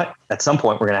like, you know what? At some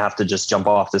point, we're going to have to just jump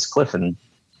off this cliff and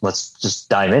let's just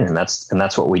dive in. And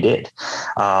that's what we did.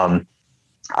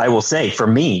 I will say, for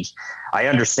me, I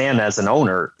understand as an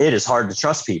owner, it is hard to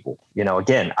trust people.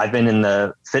 Again, I've been in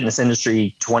the fitness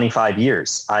industry 25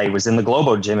 years. I was in the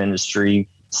Globo gym industry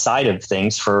side of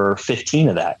things for 15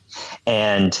 of that.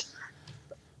 And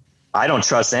I don't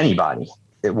trust anybody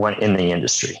that went in the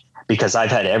industry because I've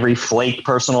had every flake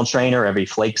personal trainer, every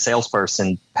flake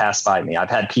salesperson pass by me. I've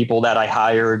had people that I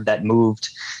hired that moved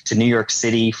to New York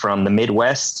City from the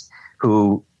Midwest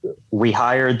who we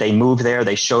hired, they moved there,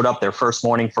 they showed up their first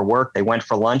morning for work, they went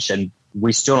for lunch, and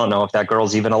we still don't know if that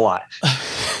girl's even alive.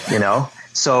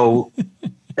 So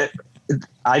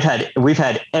we've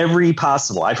had every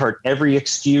possible, I've heard every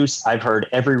excuse, I've heard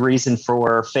every reason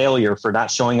for failure, for not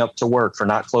showing up to work, for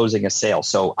not closing a sale.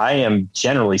 So I am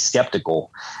generally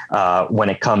skeptical when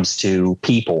it comes to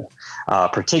people,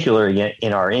 particularly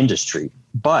in our industry.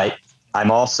 But I'm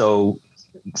also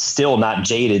still not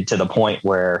jaded to the point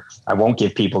where I won't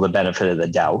give people the benefit of the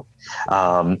doubt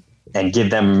and give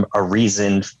them a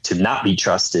reason to not be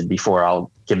trusted before I'll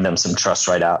give them some trust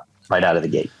right out of the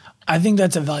gate. I think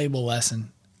that's a valuable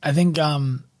lesson. I think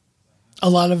a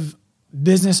lot of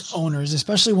business owners,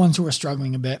 especially ones who are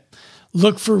struggling a bit,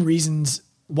 look for reasons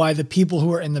why the people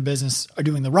who are in the business are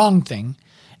doing the wrong thing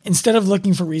instead of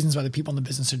looking for reasons why the people in the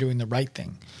business are doing the right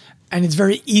thing. And it's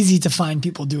very easy to find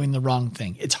people doing the wrong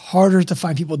thing. It's harder to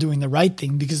find people doing the right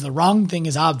thing because the wrong thing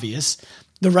is obvious.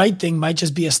 The right thing might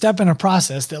just be a step in a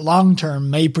process that long-term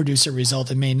may produce a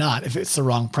result and may not if it's the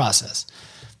wrong process.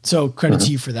 So credit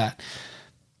to you for that.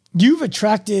 You've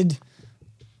attracted,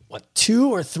 2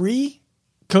 or 3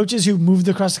 coaches who moved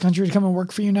across the country to come and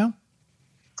work for you now?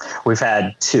 We've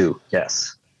had 2,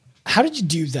 yes. How did you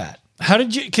do that?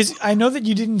 Because I know that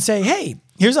you didn't say, hey,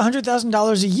 here's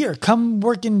 $100,000 a year, come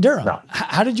work in Durham. No.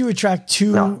 How did you attract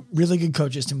 2 really good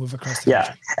coaches to move across the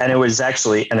country? Yeah, and it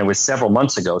was several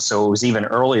months ago, so it was even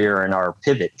earlier in our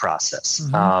pivot process.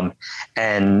 Mm-hmm.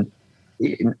 And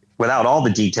without all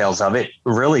the details of it,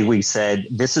 really we said,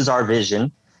 this is our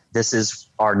vision. This is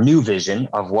our new vision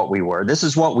of what we were. This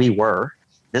is what we were.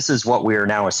 This is what we are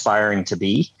now aspiring to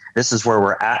be. This is where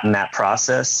we're at in that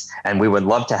process. And we would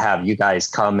love to have you guys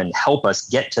come and help us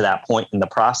get to that point in the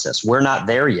process. We're not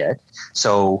there yet.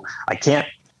 So I can't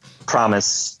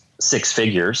promise 6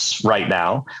 figures right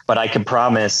now, but I can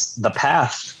promise the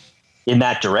path in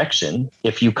that direction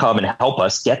if you come and help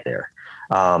us get there.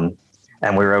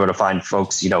 And we were able to find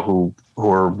folks, who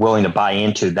are willing to buy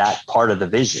into that part of the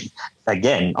vision.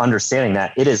 Again, understanding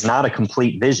that it is not a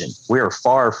complete vision. We are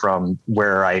far from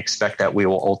where I expect that we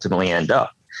will ultimately end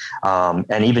up.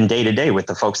 And even day to day with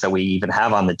the folks that we even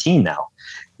have on the team now,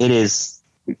 it is,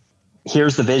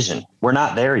 here's the vision. We're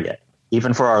not there yet.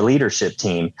 Even for our leadership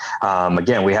team.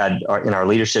 Again, we had in our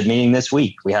leadership meeting this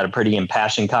week, we had a pretty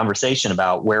impassioned conversation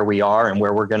about where we are and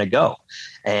where we're going to go.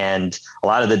 And a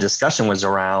lot of the discussion was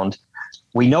around,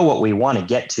 we know what we want to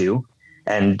get to,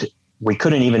 and we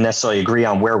couldn't even necessarily agree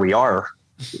on where we are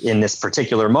in this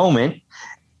particular moment.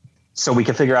 So we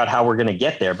can figure out how we're going to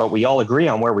get there, but we all agree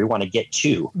on where we want to get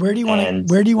to. Where do you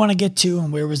want to get to,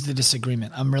 and where was the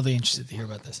disagreement? I'm really interested to hear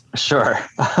about this. Sure.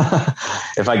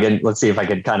 Let's see if I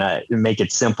could kind of make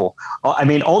it simple. I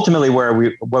mean, ultimately where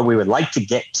we would like to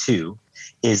get to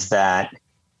is that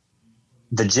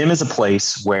the gym is a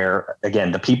place where,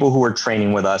 again, the people who are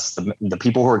training with us, the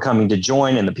people who are coming to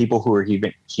join, and the people who are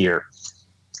even here,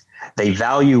 they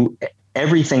value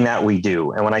everything that we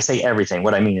do. And when I say everything,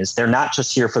 what I mean is they're not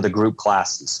just here for the group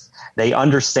classes. They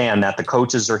understand that the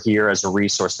coaches are here as a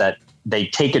resource, that they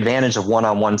take advantage of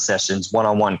one-on-one sessions,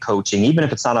 one-on-one coaching, even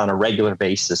if it's not on a regular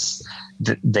basis.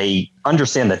 They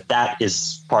understand that that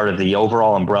is part of the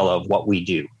overall umbrella of what we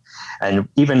do. And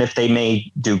even if they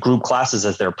may do group classes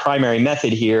as their primary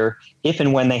method here, if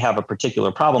and when they have a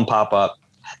particular problem pop up,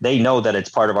 they know that it's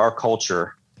part of our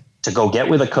culture to go get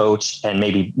with a coach and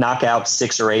maybe knock out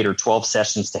 6 or 8 or 12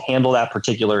 sessions to handle that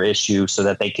particular issue so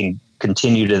that they can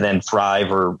continue to then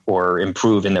thrive or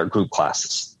improve in their group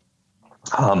classes.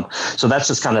 So that's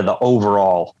just kind of the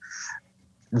overall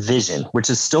vision, which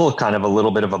is still kind of a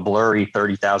little bit of a blurry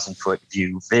 30,000 foot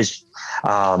view vision.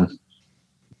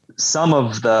 Some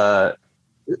of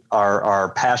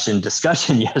our passion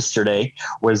discussion yesterday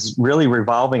was really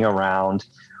revolving around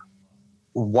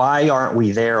why aren't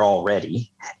we there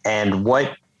already, and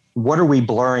what are we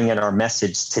blurring in our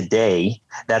message today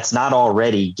that's not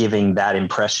already giving that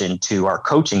impression to our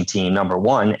coaching team, number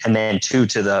one, and then two,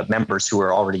 to the members who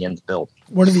are already in the building.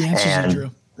 What are the answers you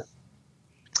drew?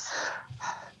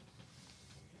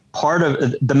 Part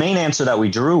of the main answer that we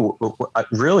drew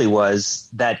really was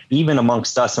that even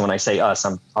amongst us, and when I say us,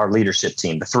 our leadership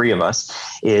team, the three of us,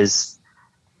 is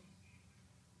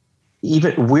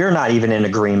even we're not even in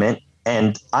agreement,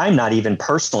 and I'm not even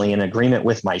personally in agreement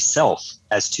with myself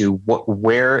as to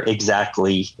where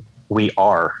exactly we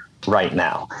are right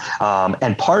now.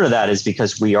 And part of that is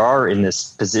because we are in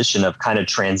this position of kind of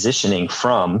transitioning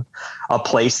from a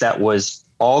place that was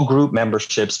all group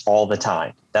memberships all the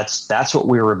time. That's what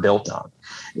we were built on.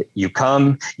 You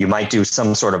come, you might do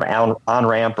some sort of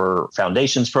on-ramp or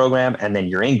foundations program, and then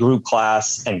you're in group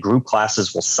class, and group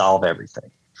classes will solve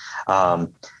everything.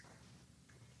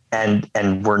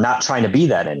 And we're not trying to be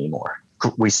that anymore.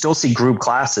 We still see group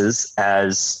classes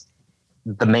as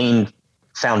the main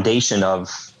foundation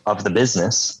of the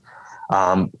business,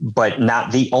 but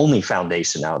not the only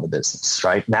foundation out of the business.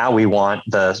 Right now, we want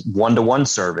the one-to-one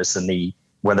service and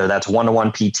whether that's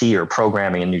one-to-one PT or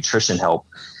programming and nutrition help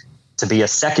to be a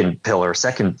second pillar,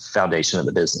 second foundation of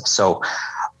the business. So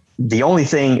the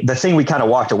thing we kind of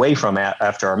walked away from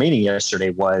after our meeting yesterday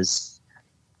was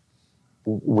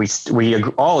we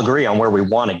all agree on where we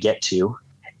want to get to,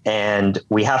 and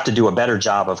we have to do a better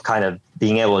job of kind of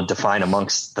being able to define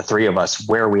amongst the three of us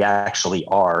where we actually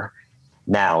are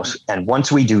now. And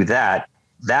once we do that,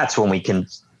 that's when we can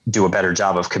do a better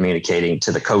job of communicating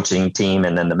to the coaching team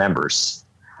and then the members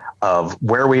of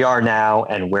where we are now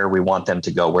and where we want them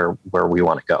to go, where we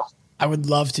want to go. I would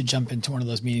love to jump into one of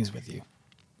those meetings with you.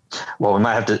 Well,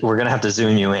 we're going to have to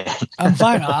Zoom you in. I'm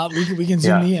fine. We can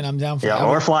Zoom me in. I'm down for it.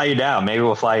 Or fly you down. Maybe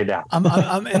we'll fly you down.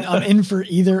 I'm in for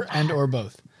either and or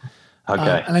both.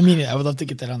 Okay. And I mean it. I would love to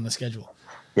get that on the schedule.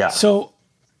 Yeah. So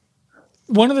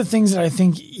one of the things that I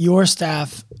think your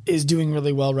staff is doing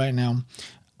really well right now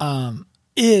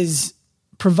is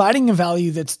providing a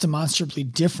value that's demonstrably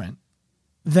different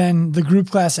than the group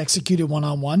class executed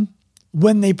one-on-one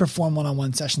when they perform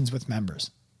one-on-one sessions with members.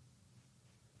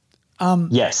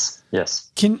 Yes.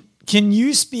 Can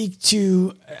you speak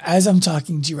to, as I'm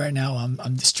talking to you right now,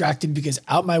 I'm distracted because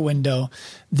out my window,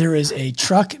 there is a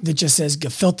truck that just says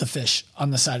gefilte fish on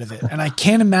the side of it. And I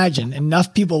can't imagine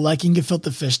enough people liking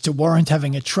gefilte fish to warrant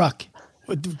having a truck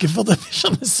with gefilte fish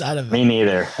on the side of it. Me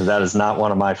neither. That is not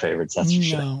one of my favorites. That's for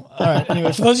sure. All right.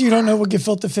 Anyway, for those of you who don't know what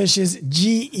gefilte fish is,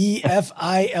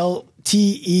 GEFILTE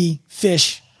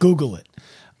fish, Google it.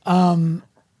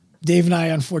 Dave and I,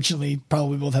 unfortunately,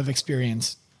 probably both have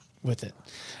experience with it.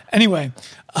 Anyway,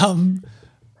 how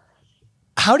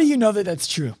do you know that that's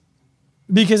true?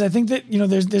 Because I think that,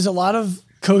 there's a lot of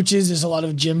coaches, there's a lot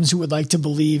of gyms who would like to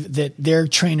believe that their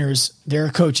trainers, their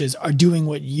coaches are doing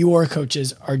what your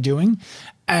coaches are doing.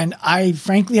 And I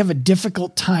frankly have a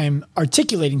difficult time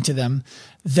articulating to them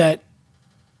that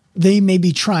they may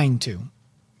be trying to,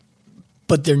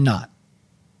 but they're not.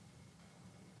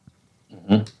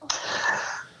 Mm-hmm.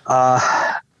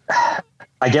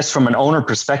 I guess from an owner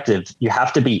perspective, you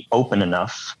have to be open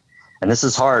enough. And this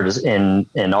is hard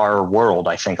in our world,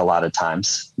 I think, a lot of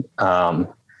times.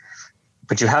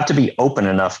 But you have to be open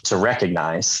enough to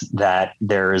recognize that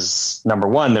number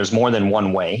one, there's more than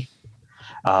one way.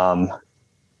 And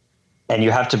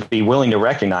you have to be willing to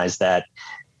recognize that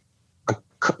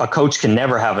a coach can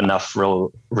never have enough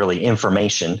really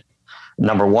information.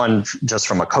 Number one, just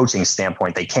from a coaching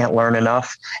standpoint, they can't learn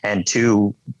enough. And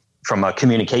two, from a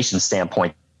communication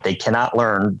standpoint, they cannot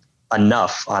learn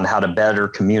enough on how to better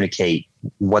communicate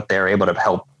what they're able to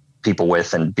help people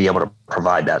with and be able to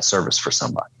provide that service for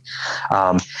somebody.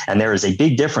 And there is a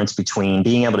big difference between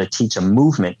being able to teach a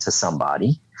movement to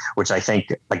somebody, which I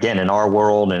think, again, in our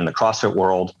world and in the CrossFit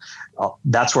world,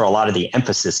 that's where a lot of the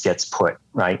emphasis gets put,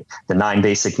 right? The 9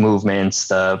 basic movements,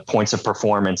 the points of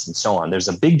performance, and so on. There's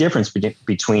a big difference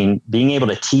between being able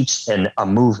to teach a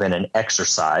movement, an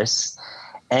exercise,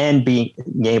 and being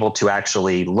able to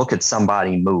actually look at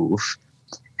somebody move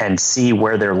and see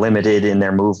where they're limited in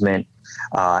their movement,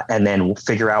 and then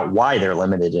figure out why they're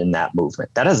limited in that movement.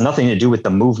 That has nothing to do with the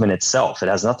movement itself. It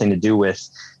has nothing to do with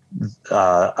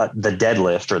the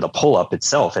deadlift or the pull-up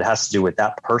itself. It has to do with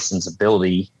that person's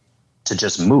ability to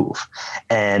just move.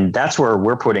 And that's where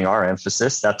we're putting our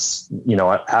emphasis. That's,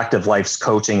 Active Life's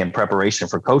coaching and preparation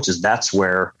for coaches. That's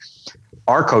where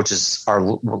our coaches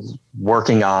are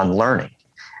working on learning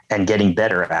and getting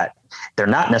better at. They're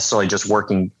not necessarily just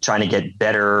trying to get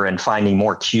better and finding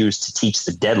more cues to teach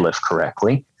the deadlift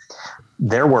correctly.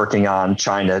 They're working on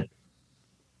trying to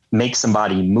make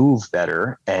somebody move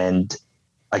better and,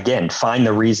 again, find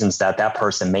the reasons that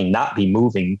person may not be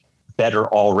moving better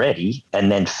already,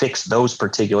 and then fix those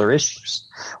particular issues,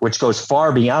 which goes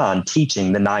far beyond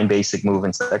teaching the 9 basic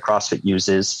movements that CrossFit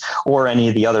uses or any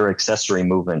of the other accessory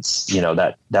movements,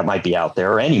 that might be out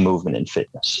there, or any movement in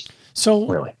fitness. So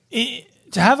really,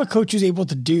 to have a coach who's able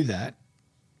to do that,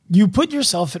 you put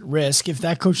yourself at risk. If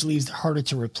that coach leaves, they're harder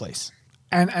to replace.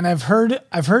 And I've heard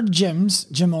gym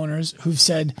owners who've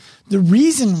said the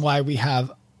reason why we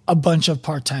have a bunch of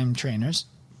part-time trainers,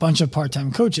 bunch of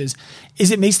part-time coaches, is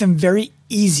it makes them very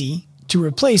easy to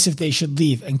replace if they should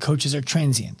leave, and coaches are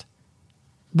transient.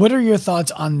 What are your thoughts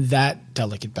on that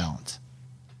delicate balance?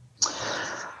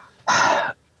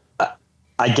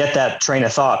 I get that train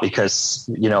of thought because,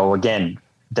 again,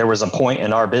 there was a point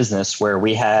in our business where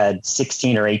we had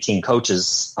 16 or 18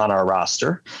 coaches on our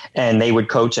roster, and they would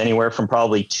coach anywhere from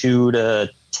probably 2 to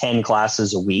 10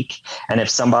 classes a week. And if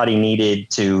somebody needed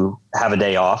to have a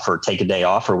day off or take a day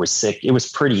off or was sick, it was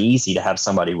pretty easy to have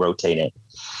somebody rotate in.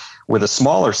 With a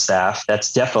smaller staff,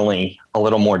 that's definitely a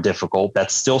little more difficult.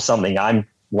 That's still something I'm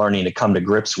learning to come to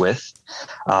grips with,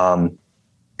 and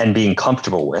being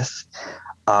comfortable with.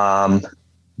 And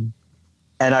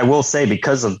I will say,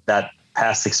 because of that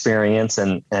past experience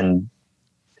and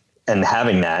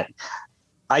having that,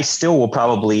 I still will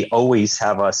probably always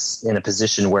have us in a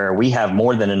position where we have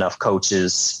more than enough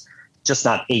coaches, just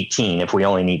not 18 if we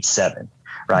only need 7,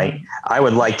 right? Mm-hmm. I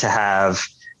would like to have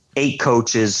 8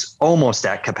 coaches almost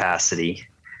at capacity,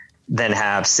 then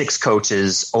have 6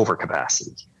 coaches over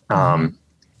capacity.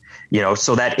 Mm-hmm.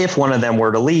 So that if one of them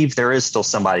were to leave, there is still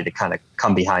somebody to kind of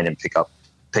come behind and pick up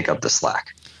the slack.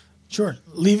 Sure.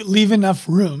 Leave enough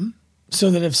room so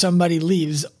that if somebody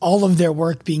leaves, all of their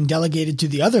work being delegated to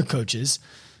the other coaches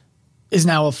is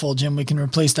now a full gym. We can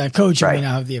replace that coach, and we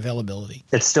now have the availability.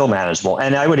 It's still manageable.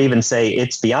 And I would even say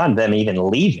it's beyond them even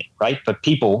leaving, right? But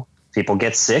people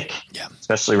get sick,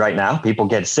 especially right now. People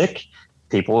get sick.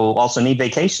 People also need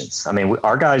vacations. I mean,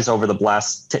 our guys over the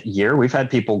last year, we've had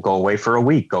people go away for a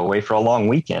week, go away for a long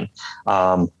weekend.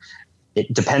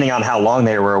 Depending on how long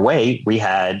they were away, we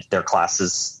had their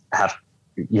classes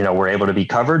were able to be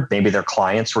covered. Maybe their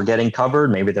clients were getting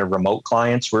covered. Maybe their remote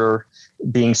clients were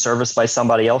being serviced by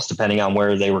somebody else, depending on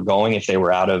where they were going, if they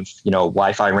were out of,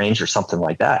 Wi-Fi range or something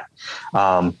like that.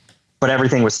 But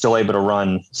everything was still able to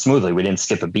run smoothly. We didn't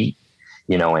skip a beat,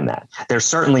 in that. There's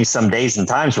certainly some days and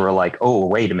times where we're like, oh,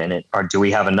 wait a minute. Do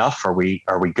we have enough? Are we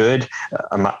good?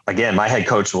 Again, my head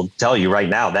coach will tell you right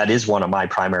now, that is one of my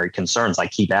primary concerns. I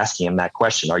keep asking him that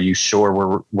question. Are you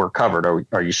sure we're covered?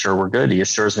 Are you sure we're good? He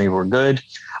assures me we're good.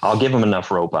 I'll give him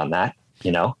enough rope on that.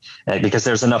 Because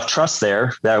there's enough trust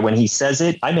there that when he says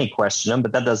it, I may question him,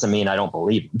 but that doesn't mean I don't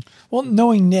believe him. Well,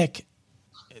 knowing Nick,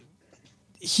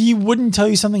 he wouldn't tell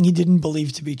you something he didn't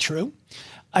believe to be true.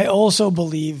 I also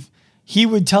believe he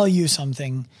would tell you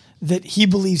something that he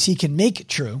believes he can make it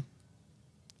true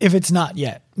if it's not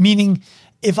yet. Meaning,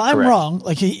 if I'm wrong,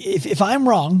 like if I'm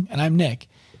wrong and I'm Nick,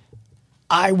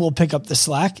 I will pick up the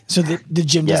slack so that the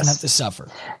gym doesn't have to suffer.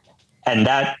 And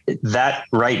that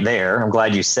right there, I'm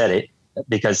glad you said it,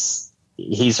 because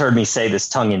he's heard me say this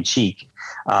tongue in cheek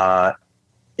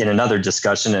in another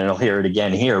discussion, and he'll hear it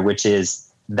again here, which is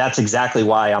that's exactly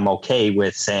why I'm okay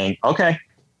with saying, okay,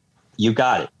 you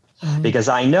got it. Mm-hmm. Because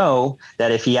I know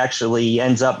that if he actually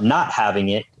ends up not having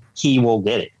it, he will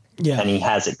get it. Yeah. And he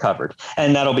has it covered.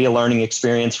 And that'll be a learning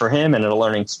experience for him and a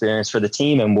learning experience for the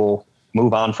team, and we'll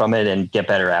move on from it and get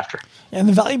better after. And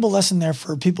the valuable lesson there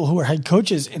for people who are head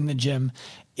coaches in the gym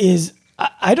is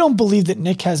I don't believe that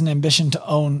Nick has an ambition to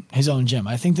own his own gym.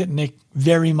 I think that Nick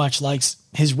very much likes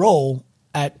his role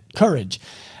at Courage,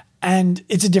 and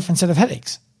it's a different set of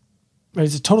headaches. Right?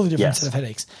 It's a totally different set of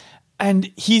headaches.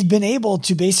 And he's been able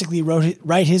to basically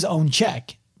write his own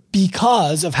check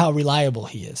because of how reliable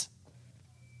he is.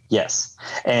 Yes.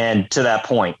 And to that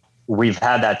point, we've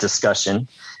had that discussion.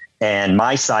 And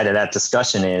my side of that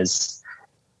discussion is,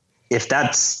 if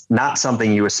that's not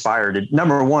something you aspire to,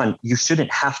 number one, you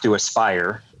shouldn't have to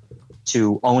aspire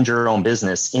to own your own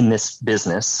business in this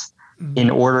business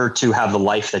in order to have the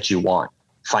life that you want,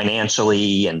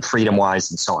 financially and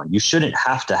freedom-wise and so on. You shouldn't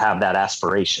have to have that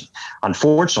aspiration.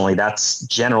 Unfortunately, that's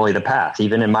generally the path.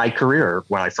 Even in my career,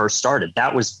 when I first started,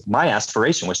 that was my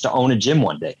aspiration, was to own a gym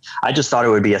one day. I just thought it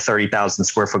would be a 30,000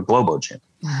 square foot Globo gym.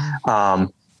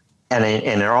 And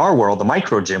in our world, the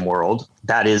micro gym world,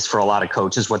 that is for a lot of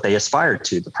coaches what they aspire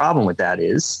to. The problem with that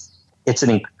is it's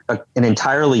a an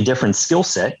entirely different skill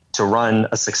set to run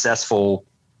a successful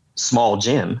small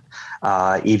gym,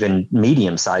 even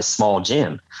medium-sized small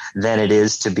gym, than it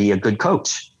is to be a good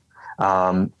coach.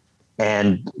 And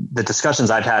the discussions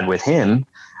I've had with him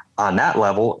on that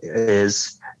level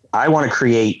is I want to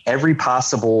create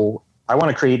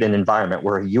an environment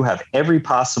where you have every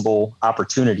possible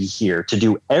opportunity here to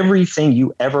do everything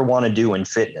you ever want to do in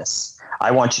fitness.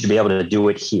 I want you to be able to do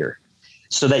it here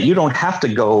so that you don't have to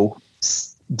go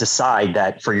decide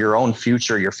that for your own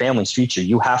future, your family's future,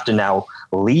 you have to now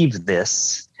leave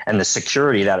this and the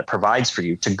security that it provides for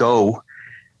you to go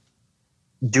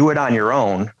do it on your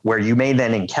own, where you may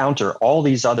then encounter all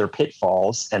these other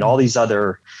pitfalls and all these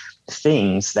other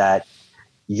things that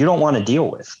you don't want to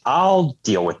deal with. I'll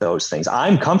deal with those things.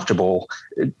 I'm comfortable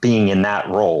being in that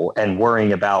role and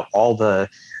worrying about all the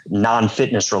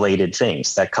non-fitness related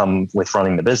things that come with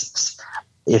running the business.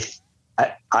 If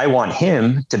I want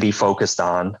him to be focused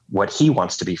on what he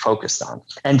wants to be focused on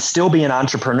and still be an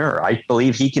entrepreneur. I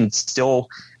believe he can still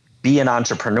be an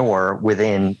entrepreneur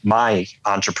within my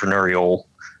entrepreneurial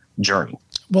journey.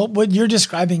 Well, what you're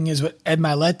describing is what Ed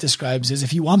Milet describes is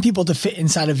if you want people to fit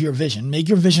inside of your vision, make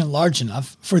your vision large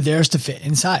enough for theirs to fit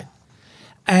inside.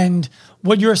 And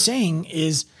what you're saying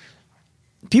is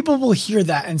people will hear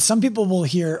that, and some people will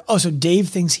hear, oh, so Dave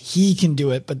thinks he can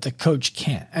do it, but the coach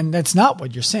can't. And that's not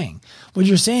what you're saying. What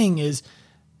you're saying is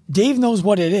Dave knows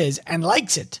what it is and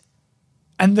likes it.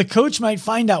 And the coach might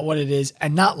find out what it is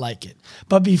and not like it.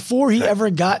 But before he ever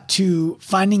got to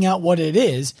finding out what it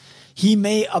is, he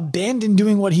may abandon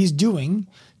doing what he's doing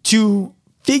to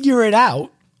figure it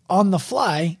out on the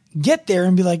fly, get there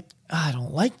and be like, I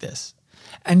don't like this.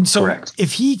 And so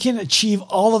if he can achieve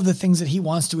all of the things that he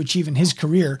wants to achieve in his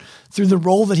career through the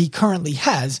role that he currently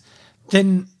has,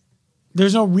 then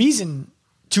there's no reason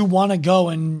to want to go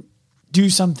and do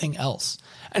something else.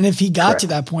 And if he got to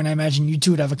that point, I imagine you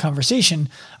two would have a conversation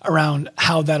around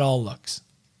how that all looks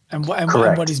and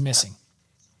what he's missing.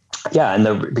 Yeah.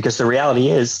 And because the reality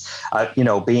is,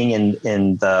 being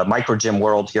in the micro gym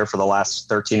world here for the last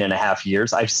 13 and a half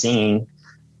years, I've seen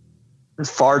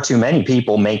far too many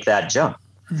people make that jump.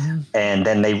 Mm-hmm. And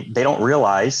then they don't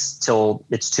realize till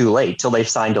it's too late, till they've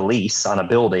signed a lease on a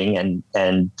building and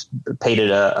paid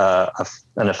it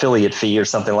an affiliate fee or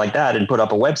something like that and put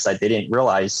up a website. They didn't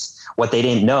realize what they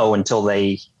didn't know until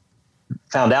they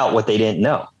found out what they didn't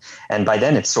know. And by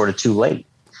then it's sort of too late.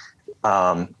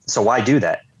 So why do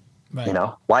that? Right.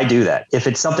 Why do that? If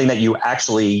it's something that you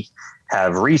actually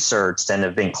have researched and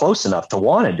have been close enough to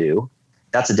want to do,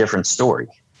 that's a different story.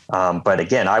 But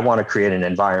again, I want to create an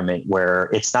environment where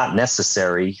it's not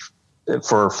necessary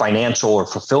for financial or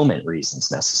fulfillment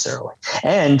reasons necessarily.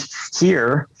 And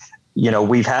here,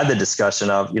 we've had the discussion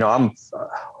of,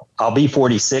 I'll be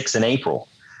 46 in April.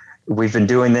 We've been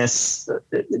doing this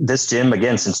gym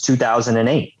again since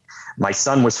 2008. My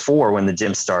son was 4 when the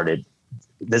gym started.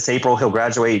 This April, he'll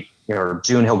graduate, or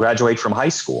June, he'll graduate from high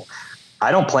school.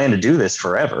 I don't plan to do this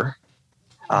forever.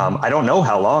 I don't know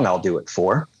how long I'll do it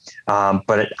for.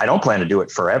 But I don't plan to do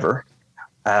it forever.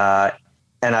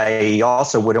 And I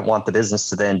also wouldn't want the business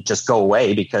to then just go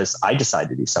away because I decide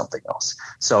to do something else.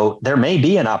 So there may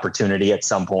be an opportunity at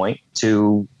some point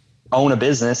to own a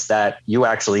business that you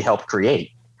actually help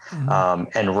create,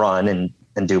 and run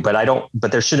and do.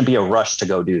 But there shouldn't be a rush to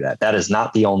go do that. That is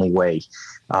not the only way.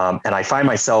 And I find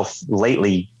myself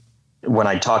lately, when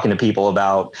I'm talking to people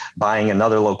about buying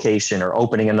another location or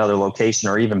opening another location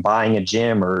or even buying a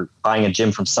gym or buying a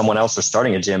gym from someone else or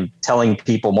starting a gym, telling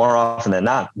people more often than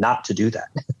not to do that.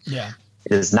 Yeah.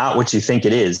 It is not what you think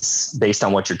it is based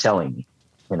on what you're telling me,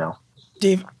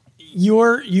 Dave,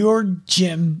 your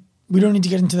gym, we don't need to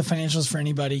get into the financials for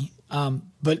anybody.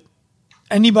 But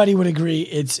anybody would agree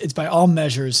it's by all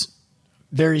measures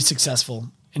very successful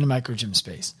in the micro gym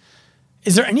space.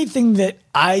 Is there anything that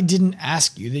I didn't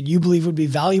ask you that you believe would be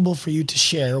valuable for you to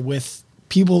share with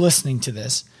people listening to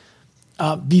this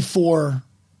before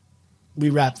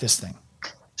we wrap this thing?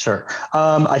 Sure.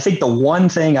 I think the one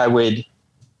thing I would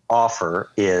offer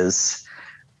is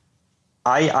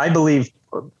I believe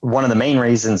one of the main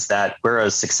reasons that we're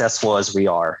as successful as we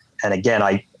are. And again,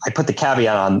 I put the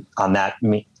caveat on that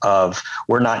of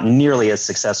we're not nearly as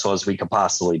successful as we could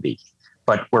possibly be.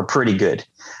 But we're pretty good.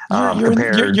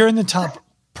 You're in the top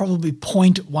probably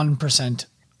 0.1%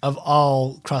 of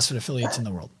all CrossFit affiliates in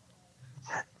the world.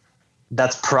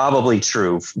 That's probably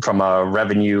true from a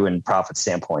revenue and profit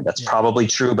standpoint. That's probably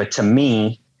true. But to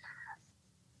me,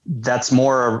 that's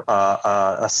more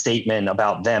a statement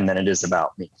about them than it is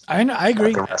about me. I know, I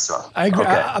agree. The rest of them. I agree.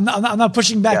 Okay. I'm not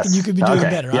pushing back. Yes. That you could be doing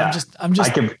better. Yeah.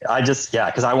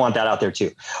 Because I want that out there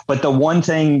too. But the one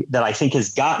thing that I think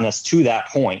has gotten us to that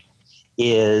point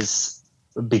is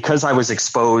because I was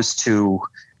exposed to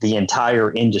the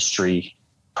entire industry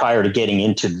prior to getting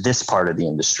into this part of the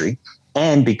industry,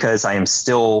 and because I am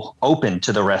still open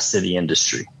to the rest of the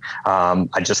industry. I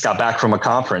just got back from a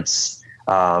conference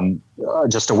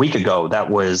just a week ago that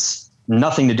was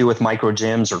nothing to do with micro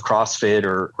gyms or CrossFit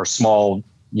or small,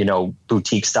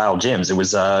 boutique style gyms. It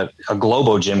was a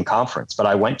Globo Gym conference, but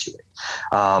I went to it.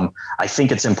 I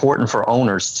think it's important for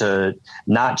owners to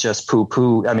not just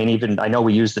poo-poo. I mean, even I know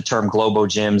we use the term Globo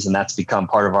Gyms, and that's become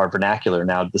part of our vernacular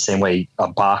now, the same way a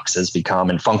box has become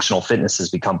and functional fitness has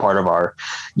become part of our,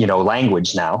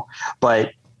 language now.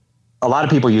 But a lot of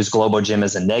people use Globo Gym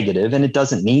as a negative, and it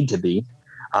doesn't need to be.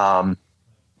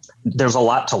 There's a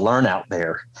lot to learn out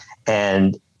there.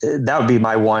 And that would be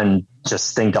my one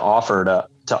just thing to offer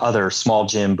to other small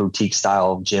gym, boutique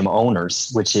style gym owners,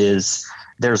 which is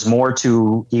there's more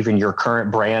to even your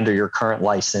current brand or your current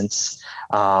license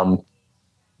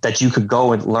that you could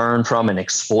go and learn from and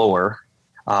explore.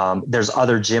 There's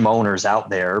other gym owners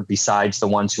out there besides the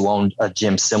ones who own a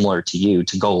gym similar to you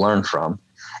to go learn from.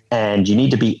 And you need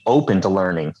to be open to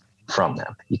learning from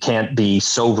them. You can't be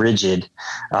so rigid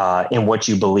in what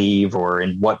you believe or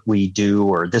in what we do,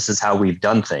 or this is how we've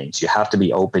done things. You have to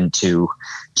be open to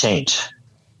change.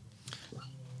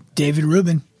 David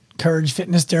Rubin, Courage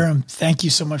Fitness Durham, thank you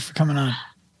so much for coming on.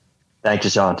 Thank you,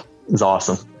 Sean. It was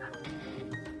awesome.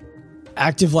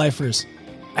 Active lifers,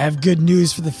 I have good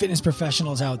news for the fitness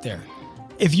professionals out there.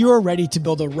 If you are ready to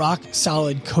build a rock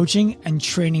solid coaching and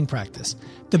training practice,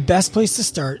 the best place to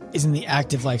start is in the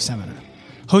Active Life Seminar.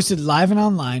 Hosted live and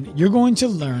online, you're going to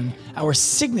learn our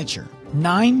signature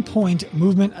 9-point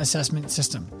movement assessment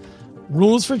system,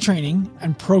 rules for training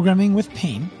and programming with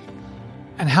pain,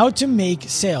 and how to make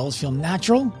sales feel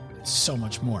natural, and so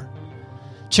much more.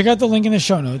 Check out the link in the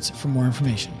show notes for more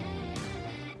information.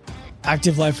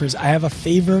 Active Lifers, I have a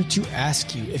favor to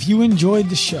ask you. If you enjoyed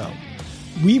the show,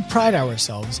 we pride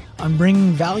ourselves on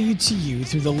bringing value to you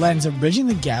through the lens of bridging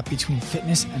the gap between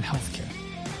fitness and healthcare.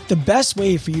 The best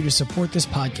way for you to support this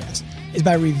podcast is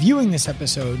by reviewing this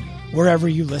episode wherever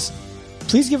you listen.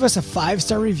 Please give us a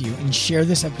 5-star review and share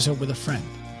this episode with a friend.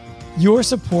 Your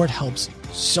support helps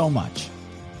so much.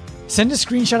 Send a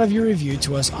screenshot of your review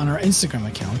to us on our Instagram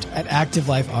account at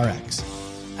ActiveLifeRx.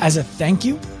 As a thank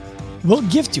you, we'll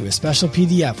gift you a special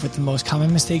PDF with the most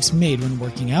common mistakes made when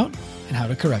working out and how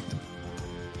to correct them.